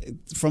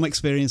from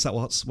experience,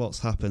 that's what's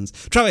happened.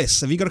 Travis,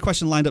 have you got a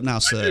question lined up now,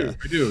 sir?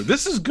 I do.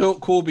 This is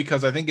cool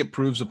because I think it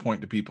proves a point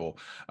to people.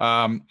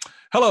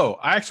 Hello,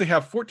 I actually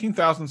have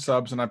 14,000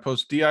 subs and I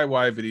post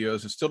DIY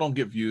videos and still don't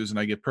get views, and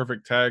I get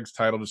perfect tags,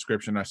 title,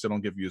 description. I still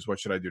don't get views. What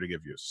should I do to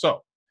get views?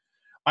 So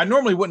I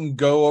normally wouldn't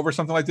go over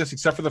something like this,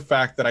 except for the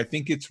fact that I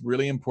think it's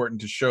really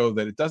important to show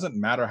that it doesn't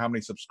matter how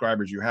many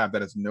subscribers you have.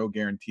 That is no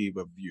guarantee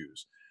of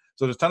views.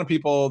 So there's a ton of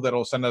people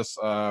that'll send us,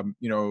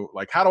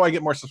 like, how do I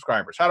get more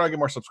subscribers? How do I get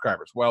more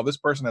subscribers? Well, this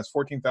person has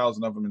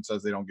 14,000 of them and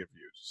says they don't get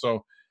views.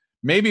 So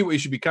maybe what you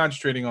should be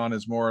concentrating on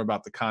is more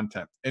about the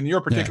content. In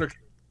your particular case,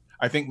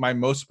 I think my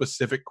most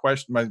specific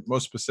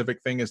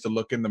thing is to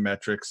look in the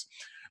metrics,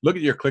 look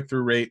at your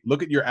click-through rate,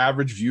 look at your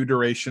average view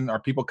duration. Are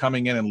people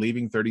coming in and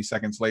leaving 30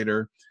 seconds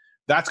later?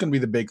 That's going to be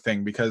the big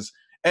thing because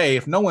A,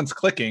 if no one's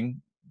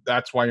clicking,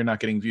 that's why you're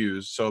not getting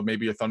views. So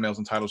maybe your thumbnails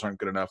and titles aren't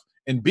good enough.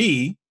 And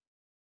B,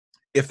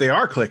 if they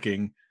are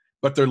clicking,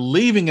 but they're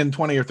leaving in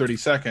 20 or 30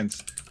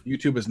 seconds,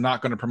 YouTube is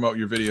not going to promote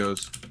your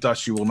videos,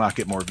 thus you will not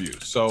get more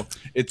views. So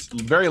it's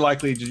very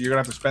likely you're going to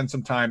have to spend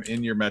some time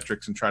in your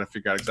metrics and try to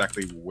figure out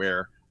exactly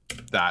where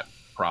that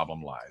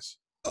problem lies.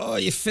 Oh,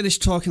 you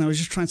finished talking. I was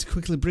just trying to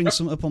quickly bring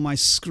some up on my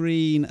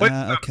screen.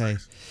 Okay.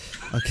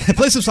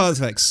 Play some sound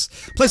effects.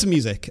 Play some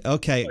music.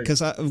 Okay,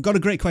 because I've got a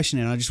great question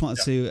here, and I just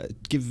wanted to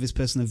give this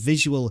person a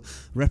visual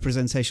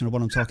representation of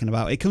what I'm talking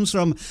about. It comes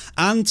from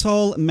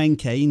Antol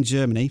Menke in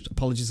Germany.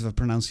 Apologies if I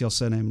pronounce your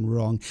surname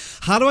wrong.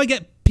 How do I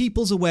get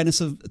people's awareness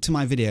to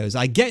my videos?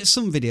 I get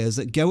some videos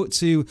that go up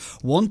to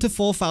 1,000 to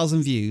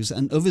 4,000 views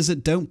and others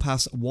that don't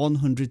pass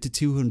 100 to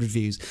 200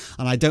 views,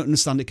 and I don't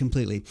understand it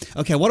completely.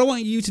 Okay, what I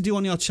want you to do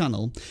on your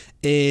channel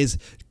is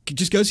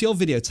just go to your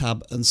video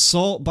tab and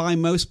sort by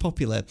most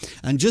popular,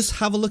 and just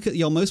have a look at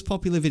your most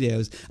popular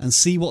videos and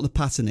see what the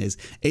pattern is.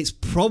 It's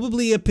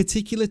probably a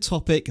particular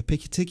topic, a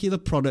particular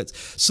product,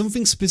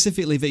 something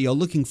specifically that you're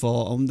looking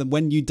for, and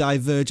when you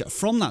diverge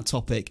from that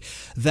topic,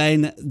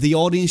 then the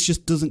audience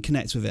just doesn't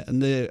connect with it.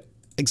 And the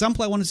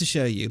example I wanted to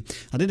show you,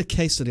 I did a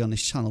case study on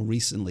this channel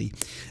recently.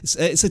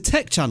 It's a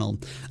tech channel,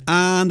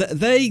 and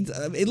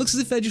it looks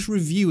as if they're just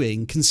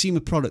reviewing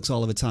consumer products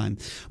all of the time,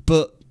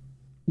 but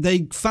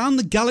they found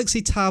the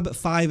Galaxy Tab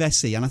 5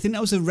 SE, and I think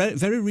that was a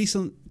very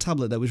recent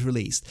tablet that was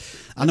released.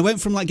 And they went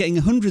from like getting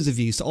hundreds of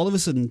views to all of a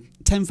sudden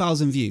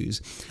 10,000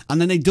 views.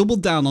 And then they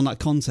doubled down on that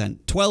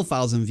content.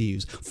 12,000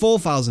 views,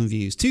 4,000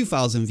 views,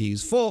 2,000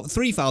 views,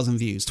 3,000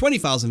 views,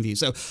 20,000 views.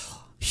 So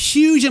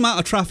huge amount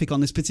of traffic on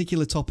this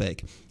particular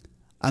topic.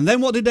 And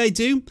then what did they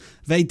do?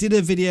 They did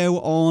a video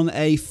on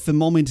a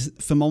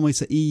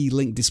thermometer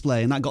E-Link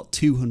display, and that got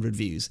 200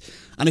 views.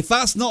 And if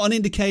that's not an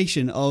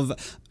indication of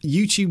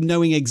YouTube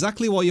knowing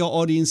exactly what your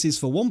audience is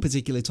for one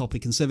particular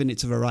topic and serving it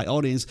to the right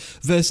audience,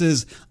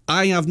 versus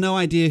I have no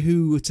idea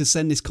who to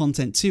send this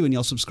content to and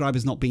your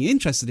subscribers not being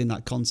interested in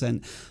that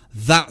content,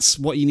 that's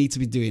what you need to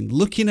be doing.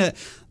 Looking at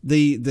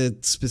the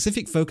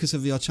specific focus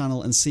of your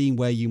channel and seeing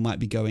where you might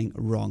be going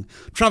wrong.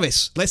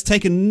 Travis, let's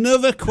take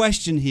another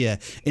question here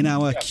in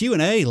our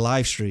Q&A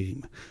live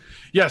stream.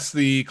 Yes,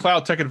 the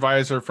Cloud Tech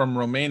Advisor from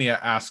Romania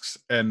asks,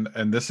 and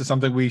this is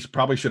something we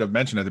probably should have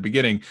mentioned at the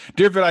beginning.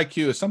 Dear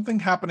vidIQ, is something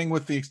happening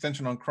with the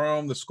extension on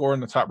Chrome? The score in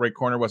the top right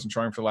corner wasn't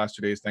showing for the last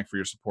 2 days. Thanks for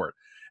your support.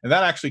 And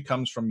that actually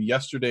comes from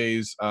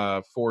yesterday's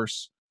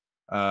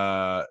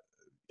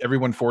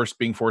everyone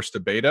being forced to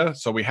beta.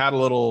 So we had a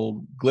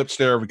little glitch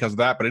there because of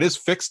that, but it is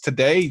fixed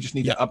today. You just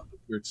need to update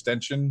your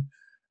extension.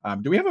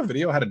 Do we have a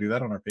video how to do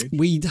that on our page?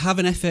 We have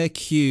an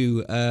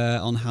FAQ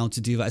on how to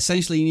do that.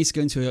 Essentially, you need to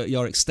go into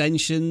your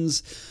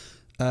extensions.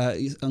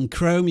 On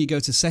Chrome, you go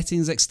to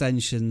Settings,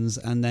 Extensions,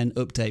 and then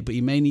Update. But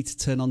you may need to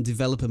turn on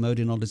Developer Mode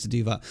in order to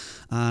do that.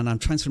 And I'm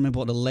trying to remember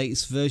what the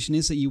latest version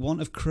is that you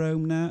want of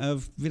Chrome now,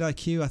 of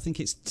vidIQ. I think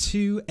it's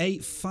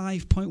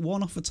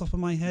 285.1 off the top of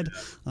my head.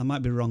 I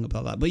might be wrong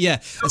about that. But yeah,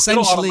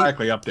 essentially... It'll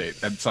automatically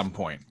update at some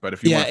point. But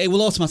if you want... it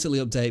will automatically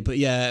update. But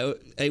yeah,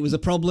 it was a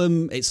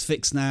problem. It's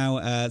fixed now.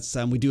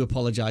 And we do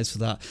apologize for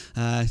that.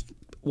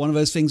 One of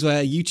those things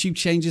where YouTube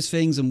changes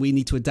things and we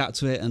need to adapt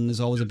to it, and there's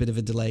always a bit of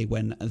a delay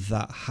when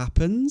that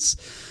happens.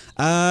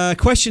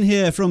 Question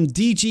here from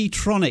DG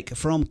Tronic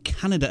from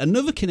Canada.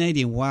 Another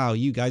Canadian. Wow,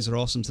 you guys are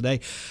awesome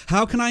today.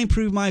 How can I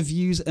improve my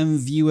views and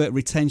viewer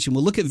retention?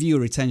 We'll look at viewer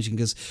retention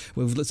because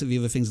we've looked at the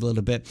other things a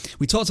little bit.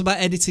 We talked about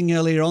editing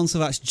earlier on, so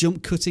that's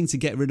jump cutting to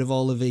get rid of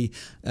all of the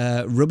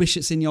rubbish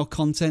that's in your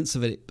content so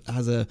that it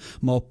has a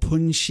more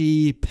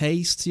punchy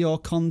pace to your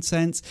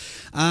content.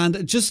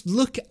 And just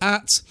look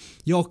at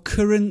your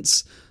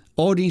current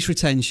audience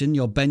retention,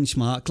 your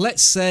benchmark.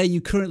 Let's say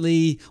you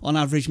currently, on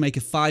average, make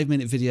a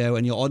 5-minute video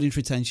and your audience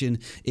retention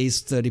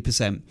is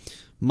 30%.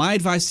 My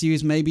advice to you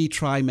is maybe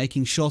try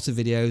making shorter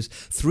videos,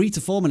 3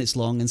 to 4 minutes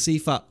long, and see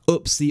if that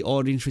ups the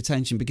audience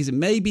retention, because it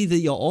may be that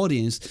your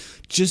audience,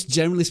 just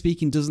generally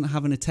speaking, doesn't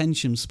have an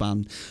attention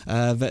span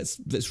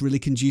that's really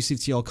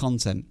conducive to your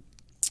content.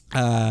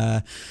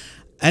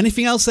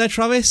 Anything else there,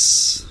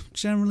 Travis?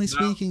 Generally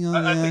speaking,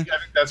 I think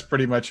that's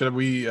pretty much it.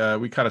 We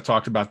kind of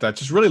talked about that.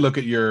 Just really look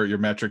at your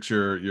metrics,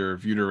 your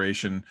view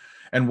duration,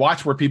 and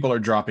watch where people are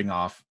dropping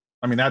off.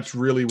 I mean, that's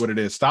really what it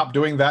is. Stop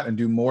doing that and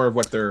do more of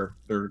what they're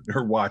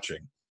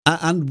watching.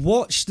 And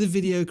watch the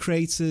video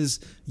creators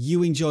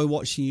you enjoy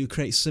watching, you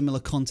create similar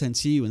content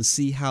to you, and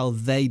see how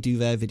they do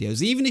their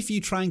videos. Even if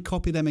you try and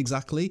copy them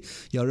exactly,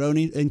 your own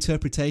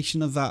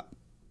interpretation of that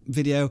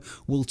video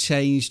will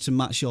change to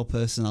match your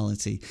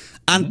personality.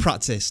 And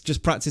practice.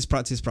 Just practice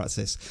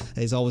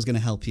is always going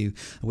to help you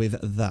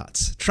with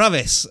that.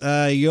 Travis,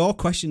 your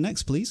question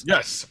next, please.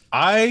 Yes,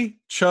 I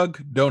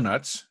Chug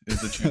Donuts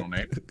is the channel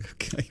name.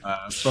 Okay.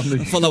 I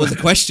thought that was a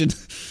question.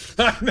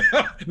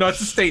 No,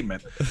 it's a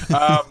statement.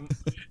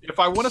 If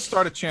I want to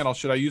start a channel,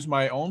 should I use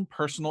my own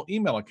personal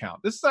email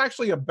account? This is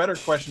actually a better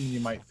question than you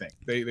might think.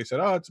 They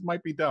said, oh, it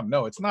might be dumb.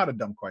 No, it's not a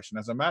dumb question.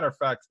 As a matter of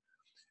fact,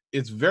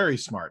 it's very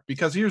smart,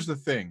 because here's the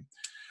thing.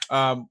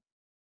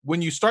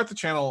 When you start the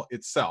channel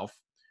itself,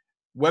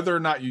 whether or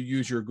not you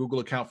use your Google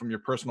account from your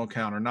personal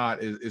account or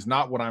not is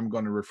not what I'm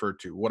going to refer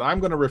to. What I'm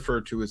going to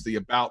refer to is the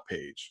About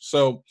page.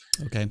 So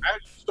as you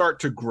start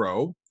to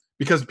grow,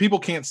 because people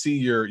can't see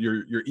your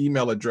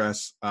email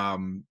address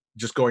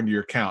just going to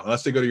your account,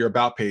 unless they go to your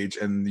About page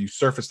and you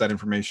surface that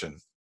information.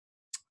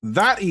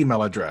 That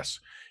email address,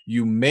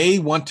 you may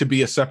want to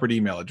be a separate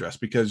email address,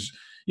 because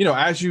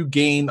as you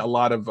gain a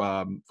lot of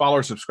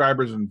followers,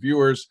 subscribers, and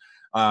viewers,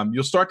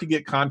 you'll start to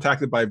get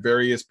contacted by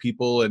various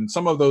people, and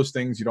some of those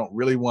things you don't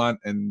really want,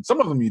 and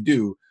some of them you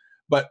do.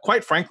 But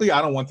quite frankly,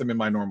 I don't want them in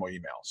my normal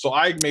email. So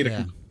I made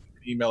a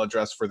email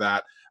address for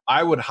that.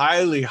 I would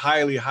highly,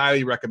 highly,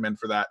 highly recommend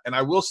for that. And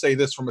I will say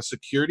this from a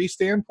security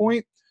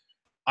standpoint,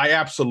 I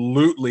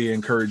absolutely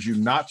encourage you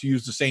not to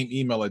use the same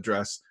email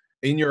address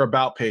in your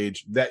About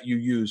page that you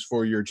use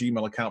for your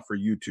Gmail account for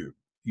YouTube.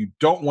 you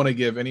don't want to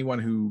give anyone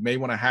who may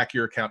want to hack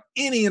your account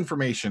any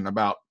information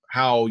about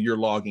how you're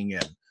logging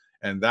in.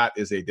 And that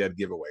is a dead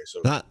giveaway.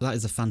 So that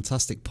is a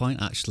fantastic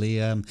point,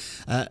 actually.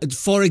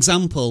 For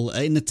example,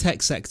 in the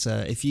tech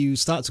sector, if you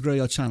start to grow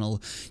your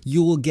channel,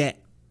 you will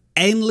get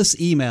endless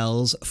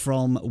emails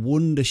from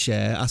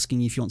Wondershare asking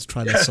you if you want to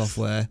try their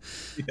software.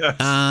 Yes.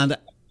 And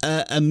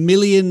a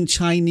million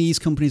Chinese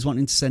companies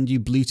wanting to send you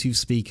Bluetooth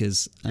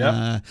speakers.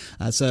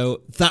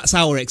 So that's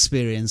our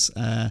experience.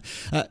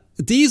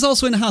 Dee's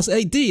also in the house.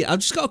 Hey, Dee, I've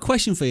just got a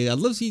question for you. I'd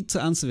love you to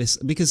answer this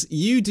because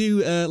you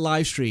do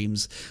live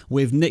streams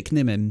with Nick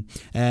Nimmin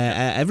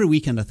every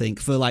weekend, I think,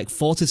 for like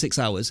 4 to 6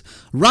 hours.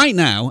 Right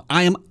now,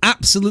 I am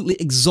absolutely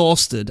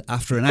exhausted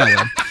after an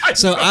hour.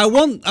 So I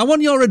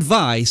want your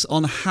advice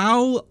on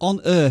how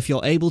on earth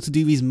you're able to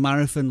do these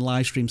marathon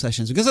live stream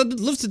sessions, because I'd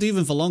love to do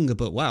them for longer,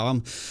 but wow,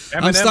 I'm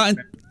starting...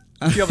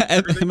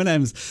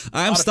 M&M's.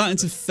 I'm starting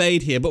to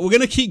fade here, but we're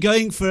going to keep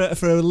going for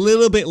a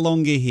little bit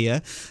longer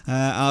here.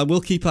 I will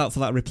keep out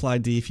for that reply,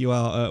 D, if you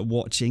are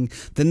watching.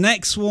 The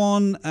next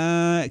one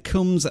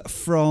comes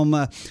from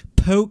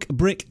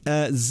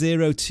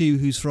PokeBrick02,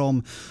 who's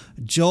from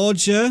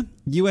Georgia,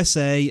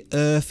 USA,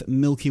 Earth,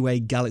 Milky Way,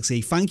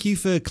 Galaxy. Thank you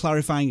for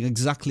clarifying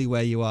exactly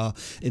where you are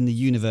in the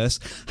universe.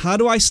 How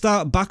do I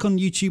start back on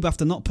YouTube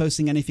after not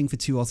posting anything for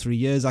 2 or 3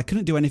 years? I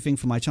couldn't do anything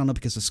for my channel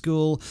because of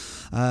school,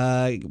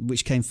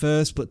 which came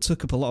first, but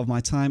took up a lot of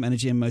my time,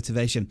 energy, and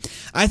motivation.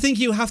 I think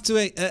you have to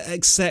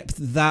accept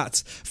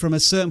that from a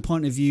certain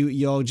point of view,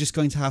 you're just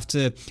going to have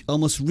to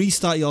almost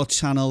restart your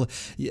channel.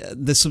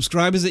 The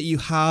subscribers that you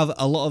have,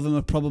 a lot of them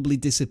have probably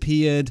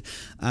disappeared,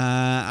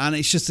 and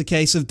it's just a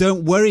case of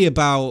don't worry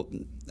about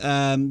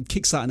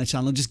kickstarting a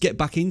channel, just get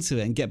back into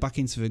it and get back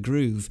into the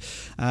groove.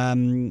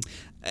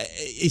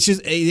 It's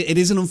just, it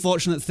is an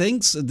unfortunate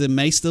thing. So there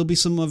may still be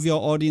some of your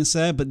audience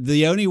there, but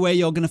the only way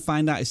you're going to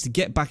find out is to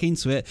get back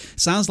into it.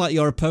 Sounds like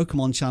you're a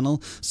Pokemon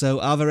channel. So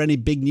are there any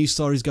big news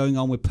stories going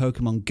on with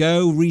Pokemon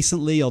Go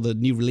recently, or the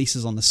new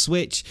releases on the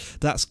Switch?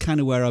 That's kind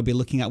of where I'll be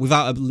looking at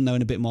without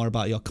knowing a bit more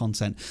about your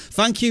content.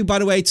 Thank you, by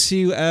the way,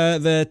 to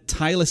the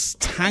Tylus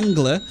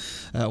Tangler.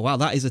 Wow,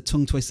 that is a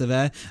tongue twister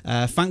there.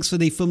 Thanks for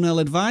the thumbnail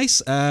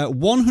advice.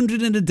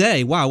 100 in a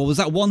day. Wow, was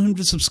that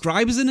 100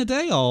 subscribers in a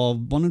day or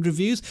 100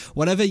 views?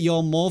 Whatever,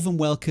 you're more than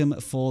welcome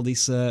for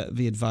this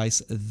the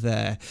advice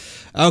there.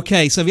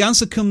 Okay, so the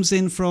answer comes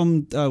in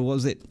from what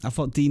was it? I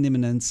thought D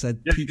Niminen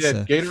said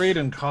pizza. Gatorade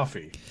and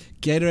coffee.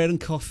 Gatorade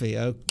and coffee.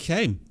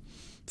 Okay.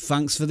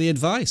 Thanks for the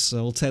advice.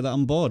 So we'll take that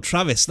on board.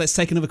 Travis, let's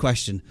take another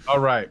question. All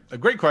right. A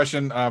great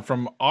question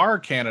from our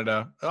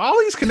Canada. All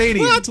these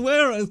Canadians. What?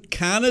 We're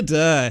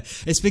Canada.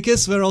 It's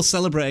because we're all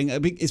celebrating.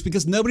 It's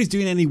because nobody's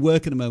doing any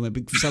work at the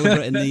moment.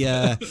 Celebrating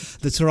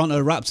the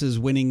Toronto Raptors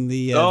winning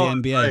the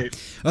NBA. Right.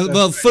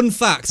 Well, fun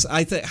fact.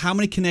 I think how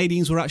many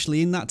Canadians were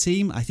actually in that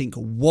team? I think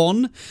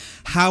 1.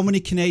 How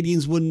many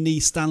Canadians won the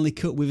Stanley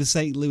Cup with the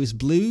St. Louis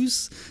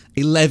Blues?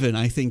 11,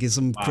 I think, is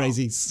some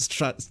crazy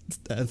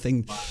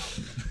thing. Wow.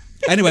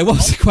 Anyway, what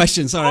was the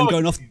question? Sorry, I'm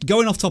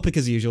going off topic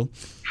as usual.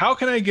 How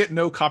can I get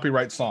no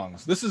copyright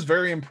songs? This is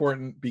very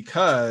important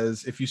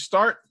because if you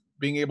start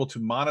being able to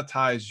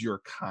monetize your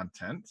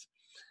content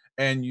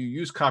and you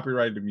use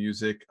copyrighted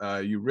music,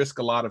 you risk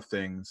a lot of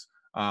things.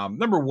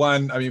 Number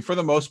one, I mean, for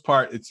the most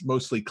part, it's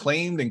mostly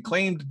claimed, and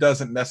claimed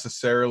doesn't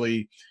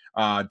necessarily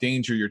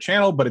danger your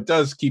channel, but it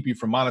does keep you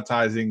from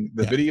monetizing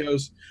the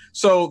videos.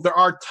 So there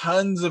are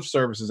tons of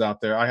services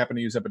out there. I happen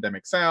to use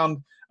Epidemic Sound,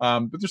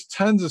 but there's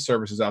tons of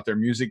services out there,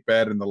 Music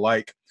Bed and the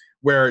like,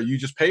 where you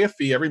just pay a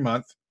fee every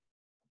month,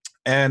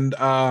 and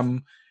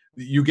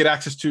you get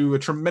access to a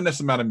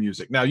tremendous amount of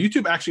music. Now,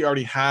 YouTube actually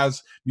already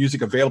has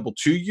music available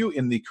to you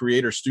in the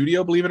Creator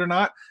Studio, believe it or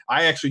not.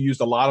 I actually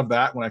used a lot of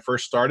that when I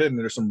first started, and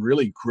there's some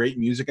really great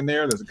music in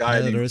there. There's a guy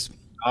named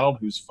Donald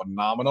who's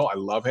phenomenal. I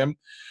love him.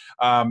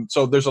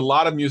 So there's a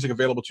lot of music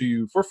available to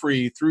you for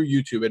free through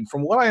YouTube. And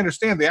from what I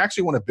understand, they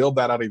actually want to build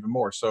that out even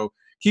more. So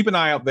keep an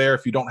eye out there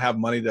if you don't have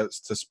money to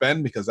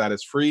spend, because that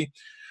is free.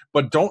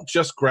 But don't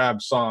just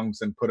grab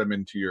songs and put them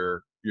into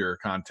your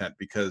content,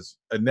 because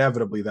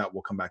inevitably that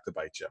will come back to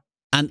bite you.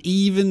 And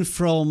even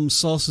from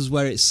sources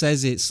where it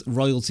says it's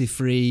royalty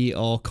free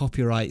or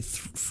copyright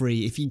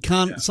free, if you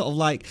can't sort of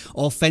like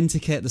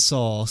authenticate the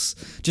source,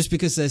 just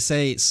because they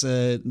say it's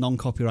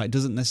non-copyright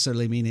doesn't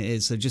necessarily mean it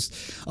is. So just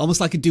almost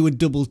like do a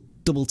double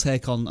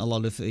take on a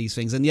lot of these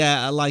things. And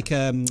yeah, like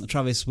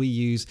Travis, we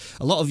use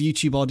a lot of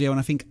YouTube audio, and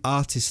I think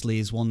Artistly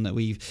is one that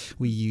we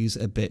use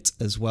a bit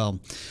as well.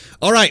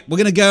 All right, we're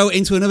gonna go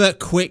into another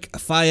quick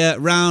fire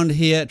round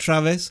here,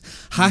 Travis.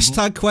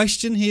 Hashtag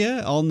question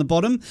here on the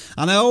bottom,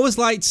 and I always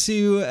like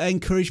to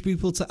encourage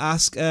people to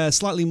ask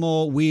slightly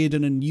more weird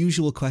and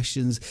unusual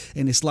questions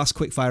in this last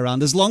quick fire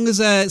round. As long as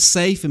they're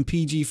safe and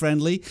PG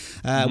friendly,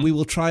 we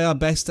will try our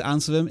best to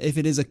answer them. If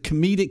it is a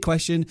comedic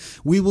question,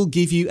 we will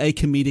give you a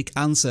comedic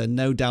answer.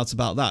 No doubt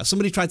about that.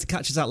 Somebody tried to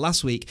catch us out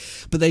last week,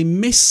 but they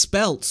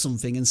misspelt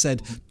something and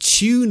said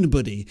Tune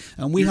Buddy,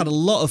 and we had a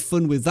lot of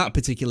fun with that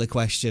particular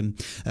question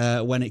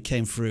when it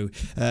came through.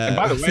 And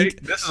by the way,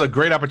 this is a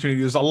great opportunity.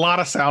 There's a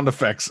lot of sound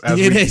effects.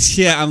 It is,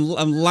 yeah.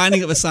 I'm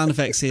lining up the sound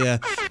effects here.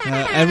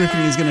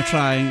 Everything is going to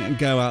try and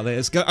go out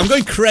there. I'm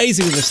going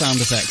crazy with the sound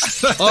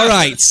effects. All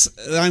right,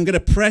 I'm going to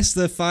press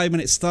the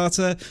 5-minute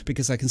starter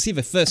because I can see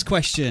the first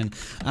question,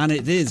 and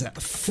it is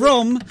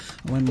from,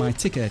 when my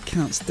ticker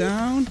counts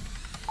down,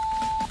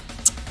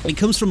 it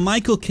comes from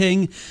Michael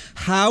King.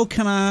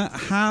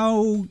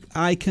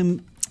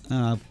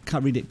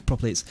 Can't read it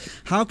properly. It's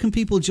how can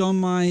people join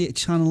my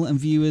channel and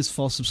viewers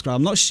for subscribe?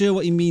 I'm not sure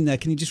what you mean there.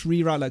 Can you just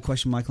rewrite that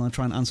question, Michael, and I'll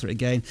try and answer it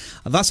again?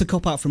 That's a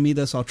cop-out from me,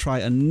 though, so I'll try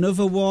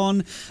another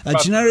one.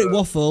 Generic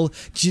waffle.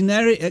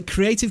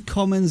 Creative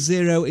Commons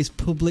 0 is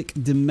public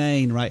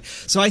domain, right?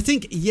 So I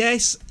think,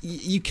 yes,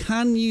 you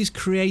can use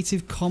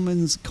Creative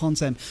Commons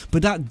content,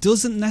 but that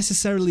doesn't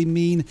necessarily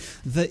mean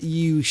that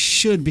you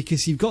should,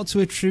 because you've got to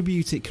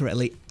attribute it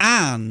correctly.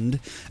 And,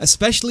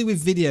 especially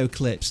with video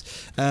clips,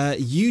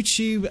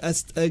 YouTube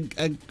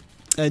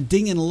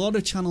dinging a lot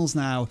of channels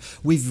now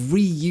with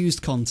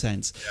reused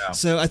content. Yeah.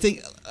 So I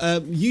think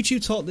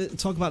YouTube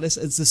talk about this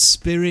as the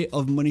spirit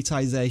of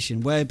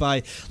monetization,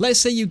 whereby let's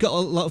say you've got a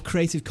lot of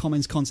Creative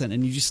Commons content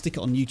and you just stick it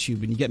on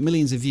YouTube and you get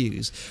millions of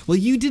views. Well,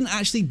 you didn't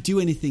actually do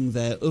anything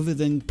there other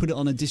than put it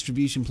on a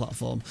distribution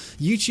platform.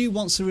 YouTube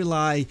wants to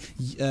rely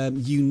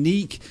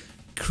unique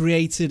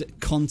created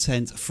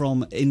content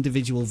from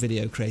individual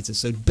video creators.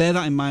 So bear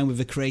that in mind with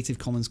the Creative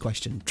Commons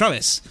question.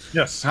 Travis.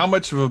 Yes. How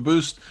much of a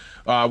boost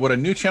would a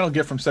new channel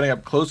get from setting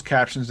up closed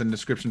captions and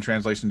description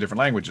translation in different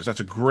languages?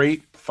 That's a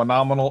great,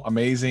 phenomenal,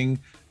 amazing,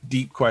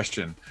 deep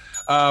question.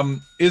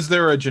 Is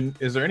there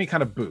any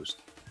kind of boost?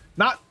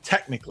 Not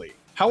technically.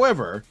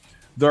 However,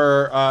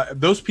 there are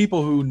those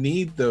people who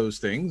need those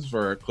things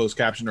for closed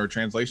caption or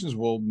translations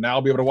will now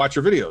be able to watch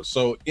your videos.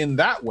 So in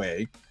that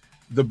way,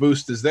 the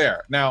boost is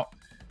there. Now,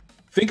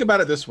 think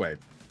about it this way.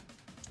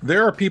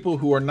 There are people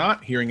who are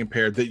not hearing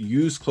impaired that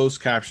use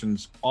closed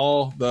captions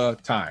all the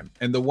time.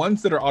 And the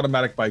ones that are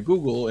automatic by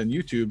Google and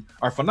YouTube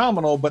are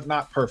phenomenal, but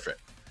not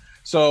perfect.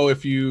 So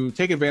if you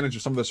take advantage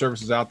of some of the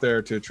services out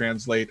there to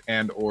translate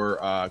and or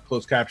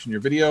closed caption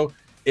your video,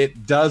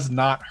 it does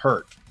not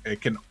hurt.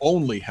 It can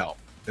only help.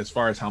 As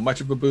far as how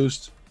much of a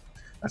boost,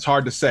 that's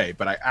hard to say,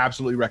 but I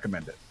absolutely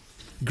recommend it.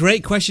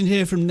 Great question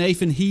here from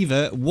Nathan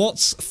Heaver.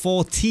 What's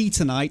for tea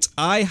tonight?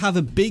 I have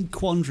a big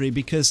quandary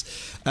because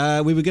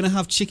we were going to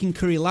have chicken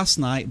curry last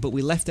night, but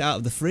we left it out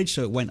of the fridge,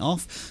 so it went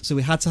off. So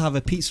we had to have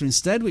a pizza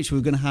instead, which we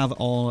were going to have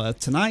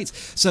tonight.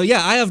 So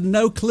yeah, I have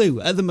no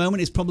clue. At the moment,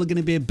 it's probably going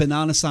to be a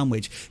banana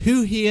sandwich.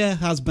 Who here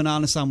has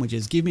banana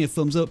sandwiches? Give me a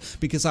thumbs up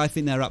because I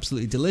think they're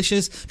absolutely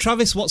delicious.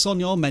 Travis, what's on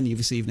your menu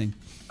this evening?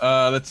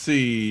 Let's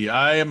see.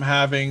 I am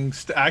having,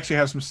 I actually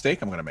have some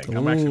steak I'm going to make.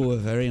 Oh,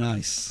 very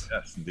nice.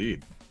 Yes,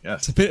 indeed.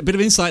 Yes. It's a bit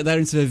of insight there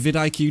into the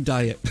vidIQ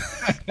diet.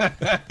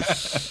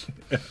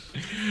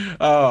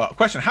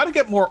 Question, how to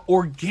get more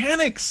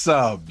organic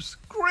subs?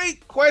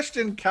 Great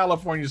question,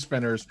 California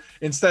spinners,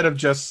 instead of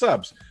just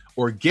subs.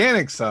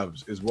 Organic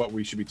subs is what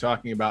we should be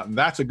talking about, and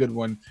that's a good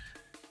one.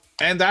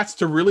 And that's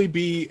to really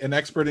be an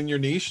expert in your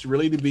niche,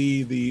 really to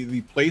be the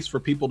place for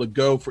people to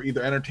go for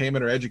either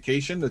entertainment or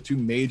education, the two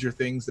major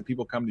things that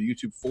people come to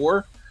YouTube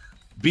for.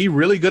 Be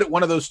really good at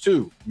one of those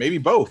two, maybe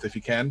both if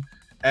you can.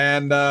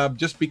 And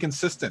just be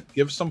consistent.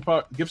 Give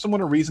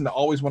someone a reason to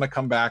always want to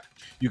come back.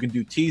 You can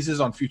do teases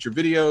on future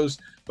videos,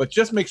 but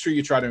just make sure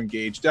you try to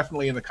engage.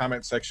 Definitely in the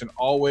comment section.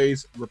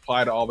 Always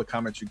reply to all the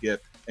comments you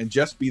get, and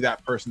just be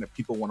that person that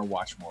people want to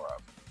watch more of.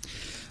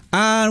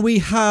 And we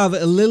have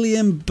Lily,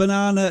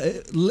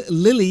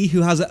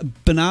 who has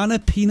banana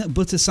peanut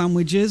butter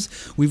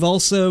sandwiches. We've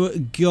also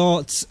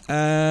got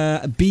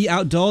B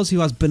Outdoors, who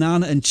has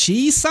banana and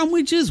cheese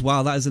sandwiches.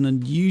 Wow, that is an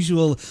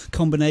unusual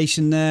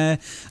combination there.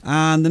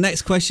 And the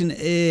next question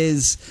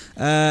is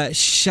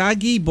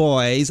Shaggy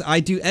Boys. I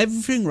do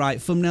everything right,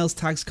 thumbnails,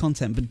 tags,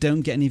 content, but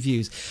don't get any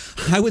views.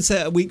 I would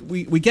say we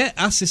get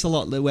asked this a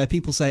lot, where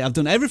people say, I've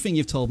done everything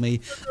you've told me,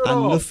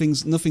 and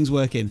nothing's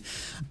working.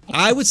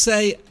 I would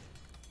say,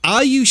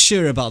 are you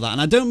sure about that?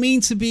 And I don't mean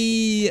to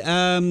be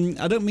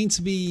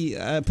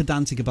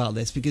pedantic about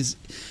this, because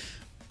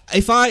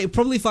if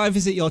I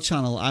visit your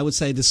channel, I would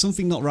say there's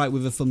something not right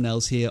with the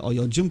thumbnails here, or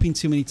you're jumping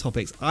too many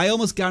topics. I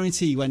almost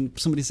guarantee when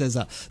somebody says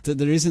that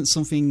there isn't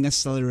something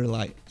necessarily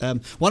right.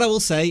 What I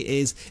will say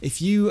is,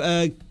 if you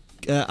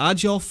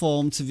add your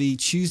form to the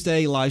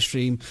Tuesday live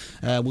stream,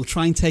 we'll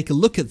try and take a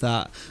look at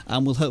that,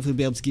 and we'll hopefully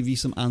be able to give you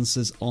some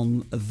answers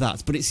on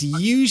that. But it's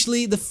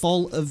usually the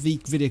fault of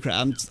the video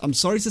creator. I'm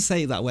sorry to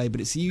say it that way,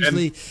 but it's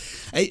usually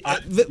and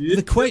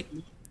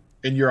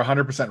you're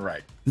 100%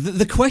 right.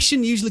 The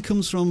question usually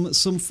comes from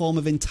some form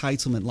of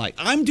entitlement, like,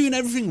 I'm doing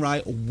everything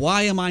right,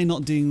 why am I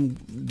not doing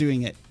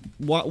it?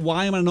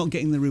 Why am I not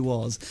getting the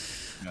rewards?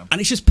 Yeah.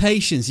 And it's just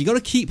patience. You got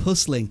to keep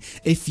hustling.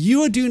 If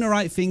you are doing the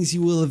right things,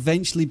 you will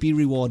eventually be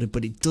rewarded,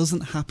 but it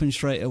doesn't happen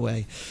straight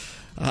away.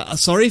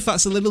 Sorry if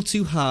that's a little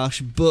too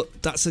harsh,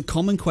 but that's a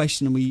common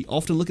question, and we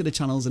often look at the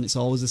channels and it's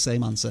always the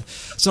same answer.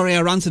 Sorry,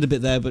 I ranted a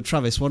bit there, but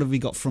Travis, what have we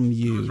got from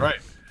you? That's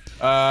right.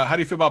 How do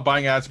you feel about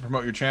buying ads to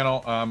promote your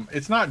channel?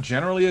 It's not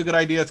generally a good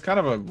idea. It's kind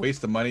of a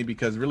waste of money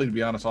because really, to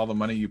be honest, all the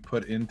money you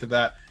put into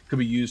that could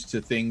be used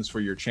to things for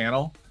your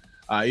channel.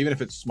 Even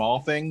if it's small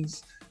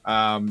things,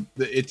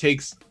 it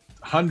takes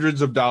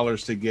hundreds of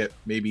dollars to get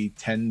maybe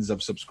tens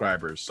of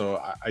subscribers.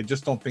 So I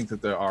just don't think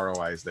that the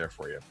ROI is there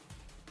for you.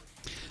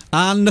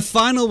 And the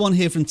final one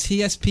here from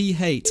TSP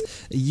Hate.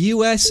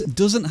 US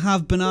doesn't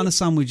have banana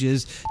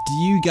sandwiches. Do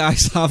you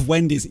guys have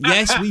Wendy's?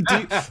 Yes, we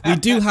do. We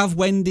do have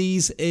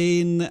Wendy's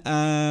in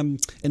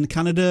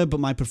Canada, but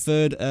my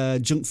preferred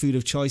junk food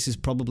of choice is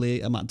probably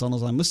a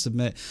McDonald's, I must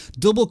admit.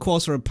 Double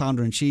quarter of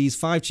pounder and cheese,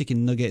 5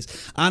 chicken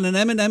nuggets, and an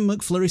M&M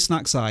McFlurry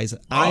snack size.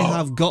 I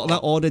have got that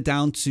order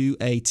down to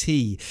a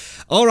T.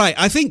 All right,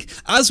 I think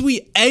as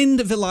we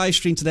end the live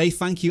stream today,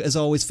 thank you as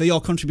always for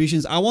your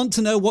contributions. I want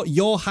to know what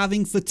you're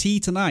having for tea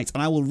tonight,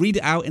 and I will read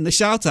it out in the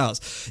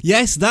shout-outs.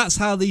 Yes, that's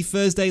how the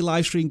Thursday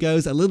live stream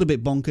goes, a little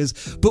bit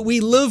bonkers, but we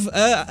love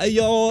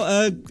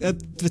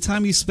the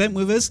time you spent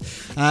with us.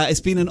 It's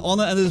been an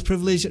honour and a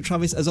privilege,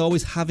 Travis, as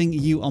always, having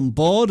you on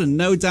board, and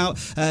no doubt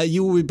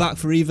you will be back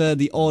for either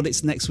the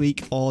audits next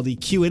week or the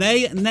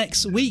Q&A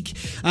next week.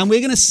 And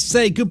we're going to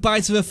say goodbye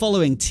to the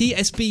following.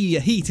 TSB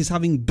Heat is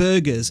having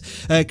burgers.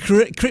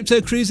 Crypto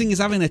Cruising is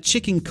having a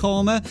chicken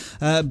korma.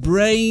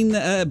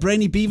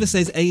 Brainy Beaver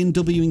says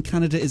A&W in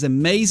Canada is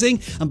amazing.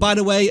 And by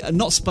the way,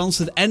 not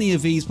sponsored any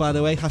of these, by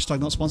the way, hashtag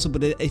not sponsored,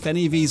 but if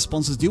any of these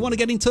sponsors do want to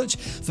get in touch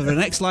for the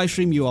next live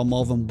stream, you are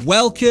more than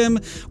welcome.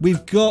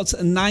 We've got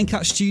 9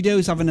 Cat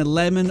Studios having a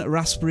lemon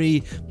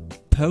raspberry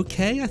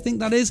poke, I think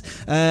that is.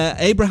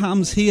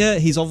 Abraham's here.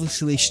 He's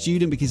obviously a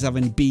student because he's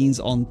having beans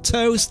on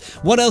toast.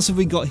 What else have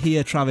we got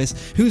here,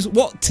 Travis?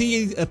 What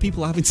tea are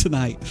people having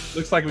tonight?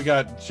 Looks like we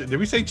got, did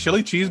we say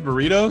chili cheese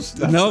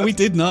burritos? No, we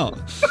did not.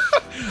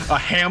 A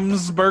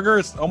Hamsburger.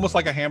 It's almost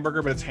like a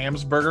hamburger, but it's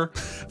Hamsburger.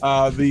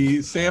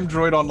 The Sam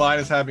Droid Online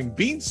is having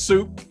bean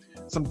soup.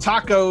 Some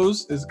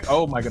tacos is,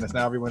 oh my goodness,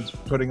 now everyone's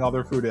putting all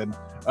their food in.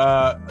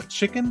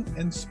 Chicken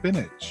and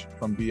spinach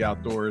from Be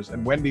Outdoors,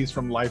 and Wendy's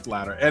from Life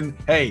Ladder. And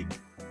hey,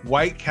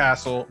 White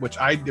Castle, which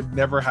I've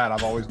never had,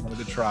 I've always wanted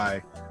to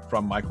try,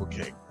 from Michael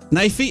King. Now,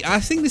 I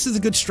think this is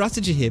a good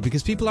strategy here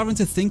because people are having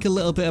to think a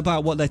little bit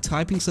about what they're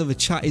typing so the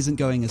chat isn't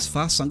going as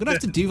fast. So I'm going to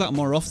have to do that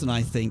more often,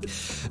 I think.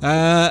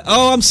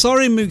 Oh, I'm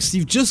sorry, Mooks.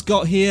 You've just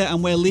got here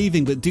and we're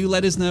leaving, but do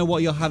let us know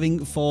what you're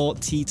having for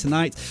tea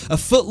tonight. A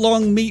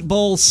foot-long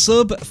meatball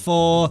sub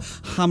for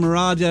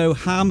Hamarado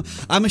Ham.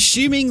 I'm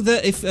assuming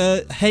that if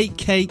Hate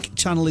Cake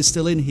channel is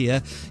still in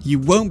here, you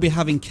won't be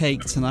having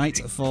cake tonight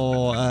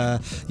for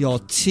your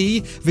tea.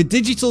 The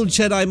Digital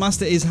Jedi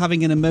Master is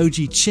having an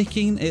emoji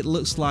chicken, it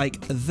looks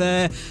like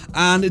there,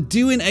 and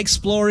Doing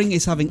Exploring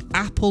is having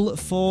apple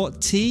for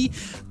tea,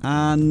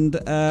 and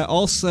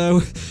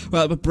also,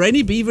 well,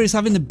 Brainy Beaver is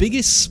having the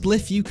biggest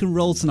spliff you can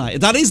roll tonight.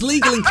 That is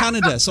legal in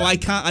Canada, so I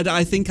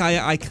think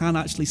I can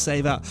actually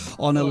say that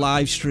on a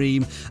live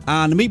stream.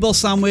 And a meatball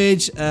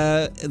sandwich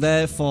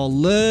there for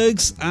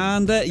Lurgs,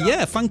 and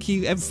yeah, thank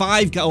you.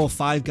 Five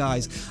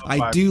Guys.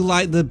 I do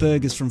like the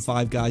burgers from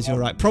Five Guys. You're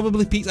right.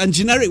 Probably pizza. And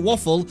Generic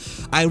Waffle,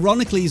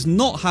 ironically, is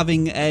not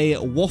having a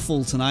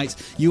waffle tonight.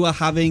 You are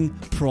having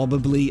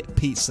probably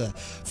pizza.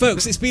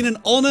 Folks, it's been an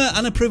honor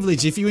and a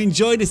privilege. If you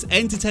enjoyed this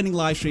entertaining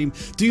live stream,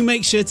 do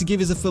make sure to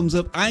give us a thumbs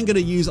up. I'm going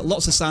to use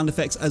lots of sound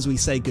effects as we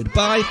say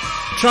goodbye.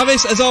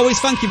 Travis, as always,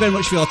 thank you very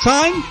much for your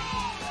time.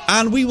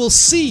 And we will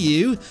see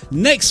you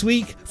next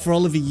week for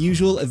all of the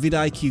usual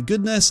vidIQ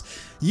goodness.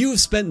 You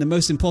have spent the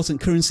most important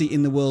currency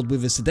in the world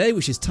with us today,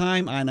 which is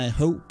time, and I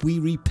hope we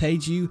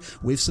repaid you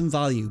with some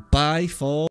value. Bye for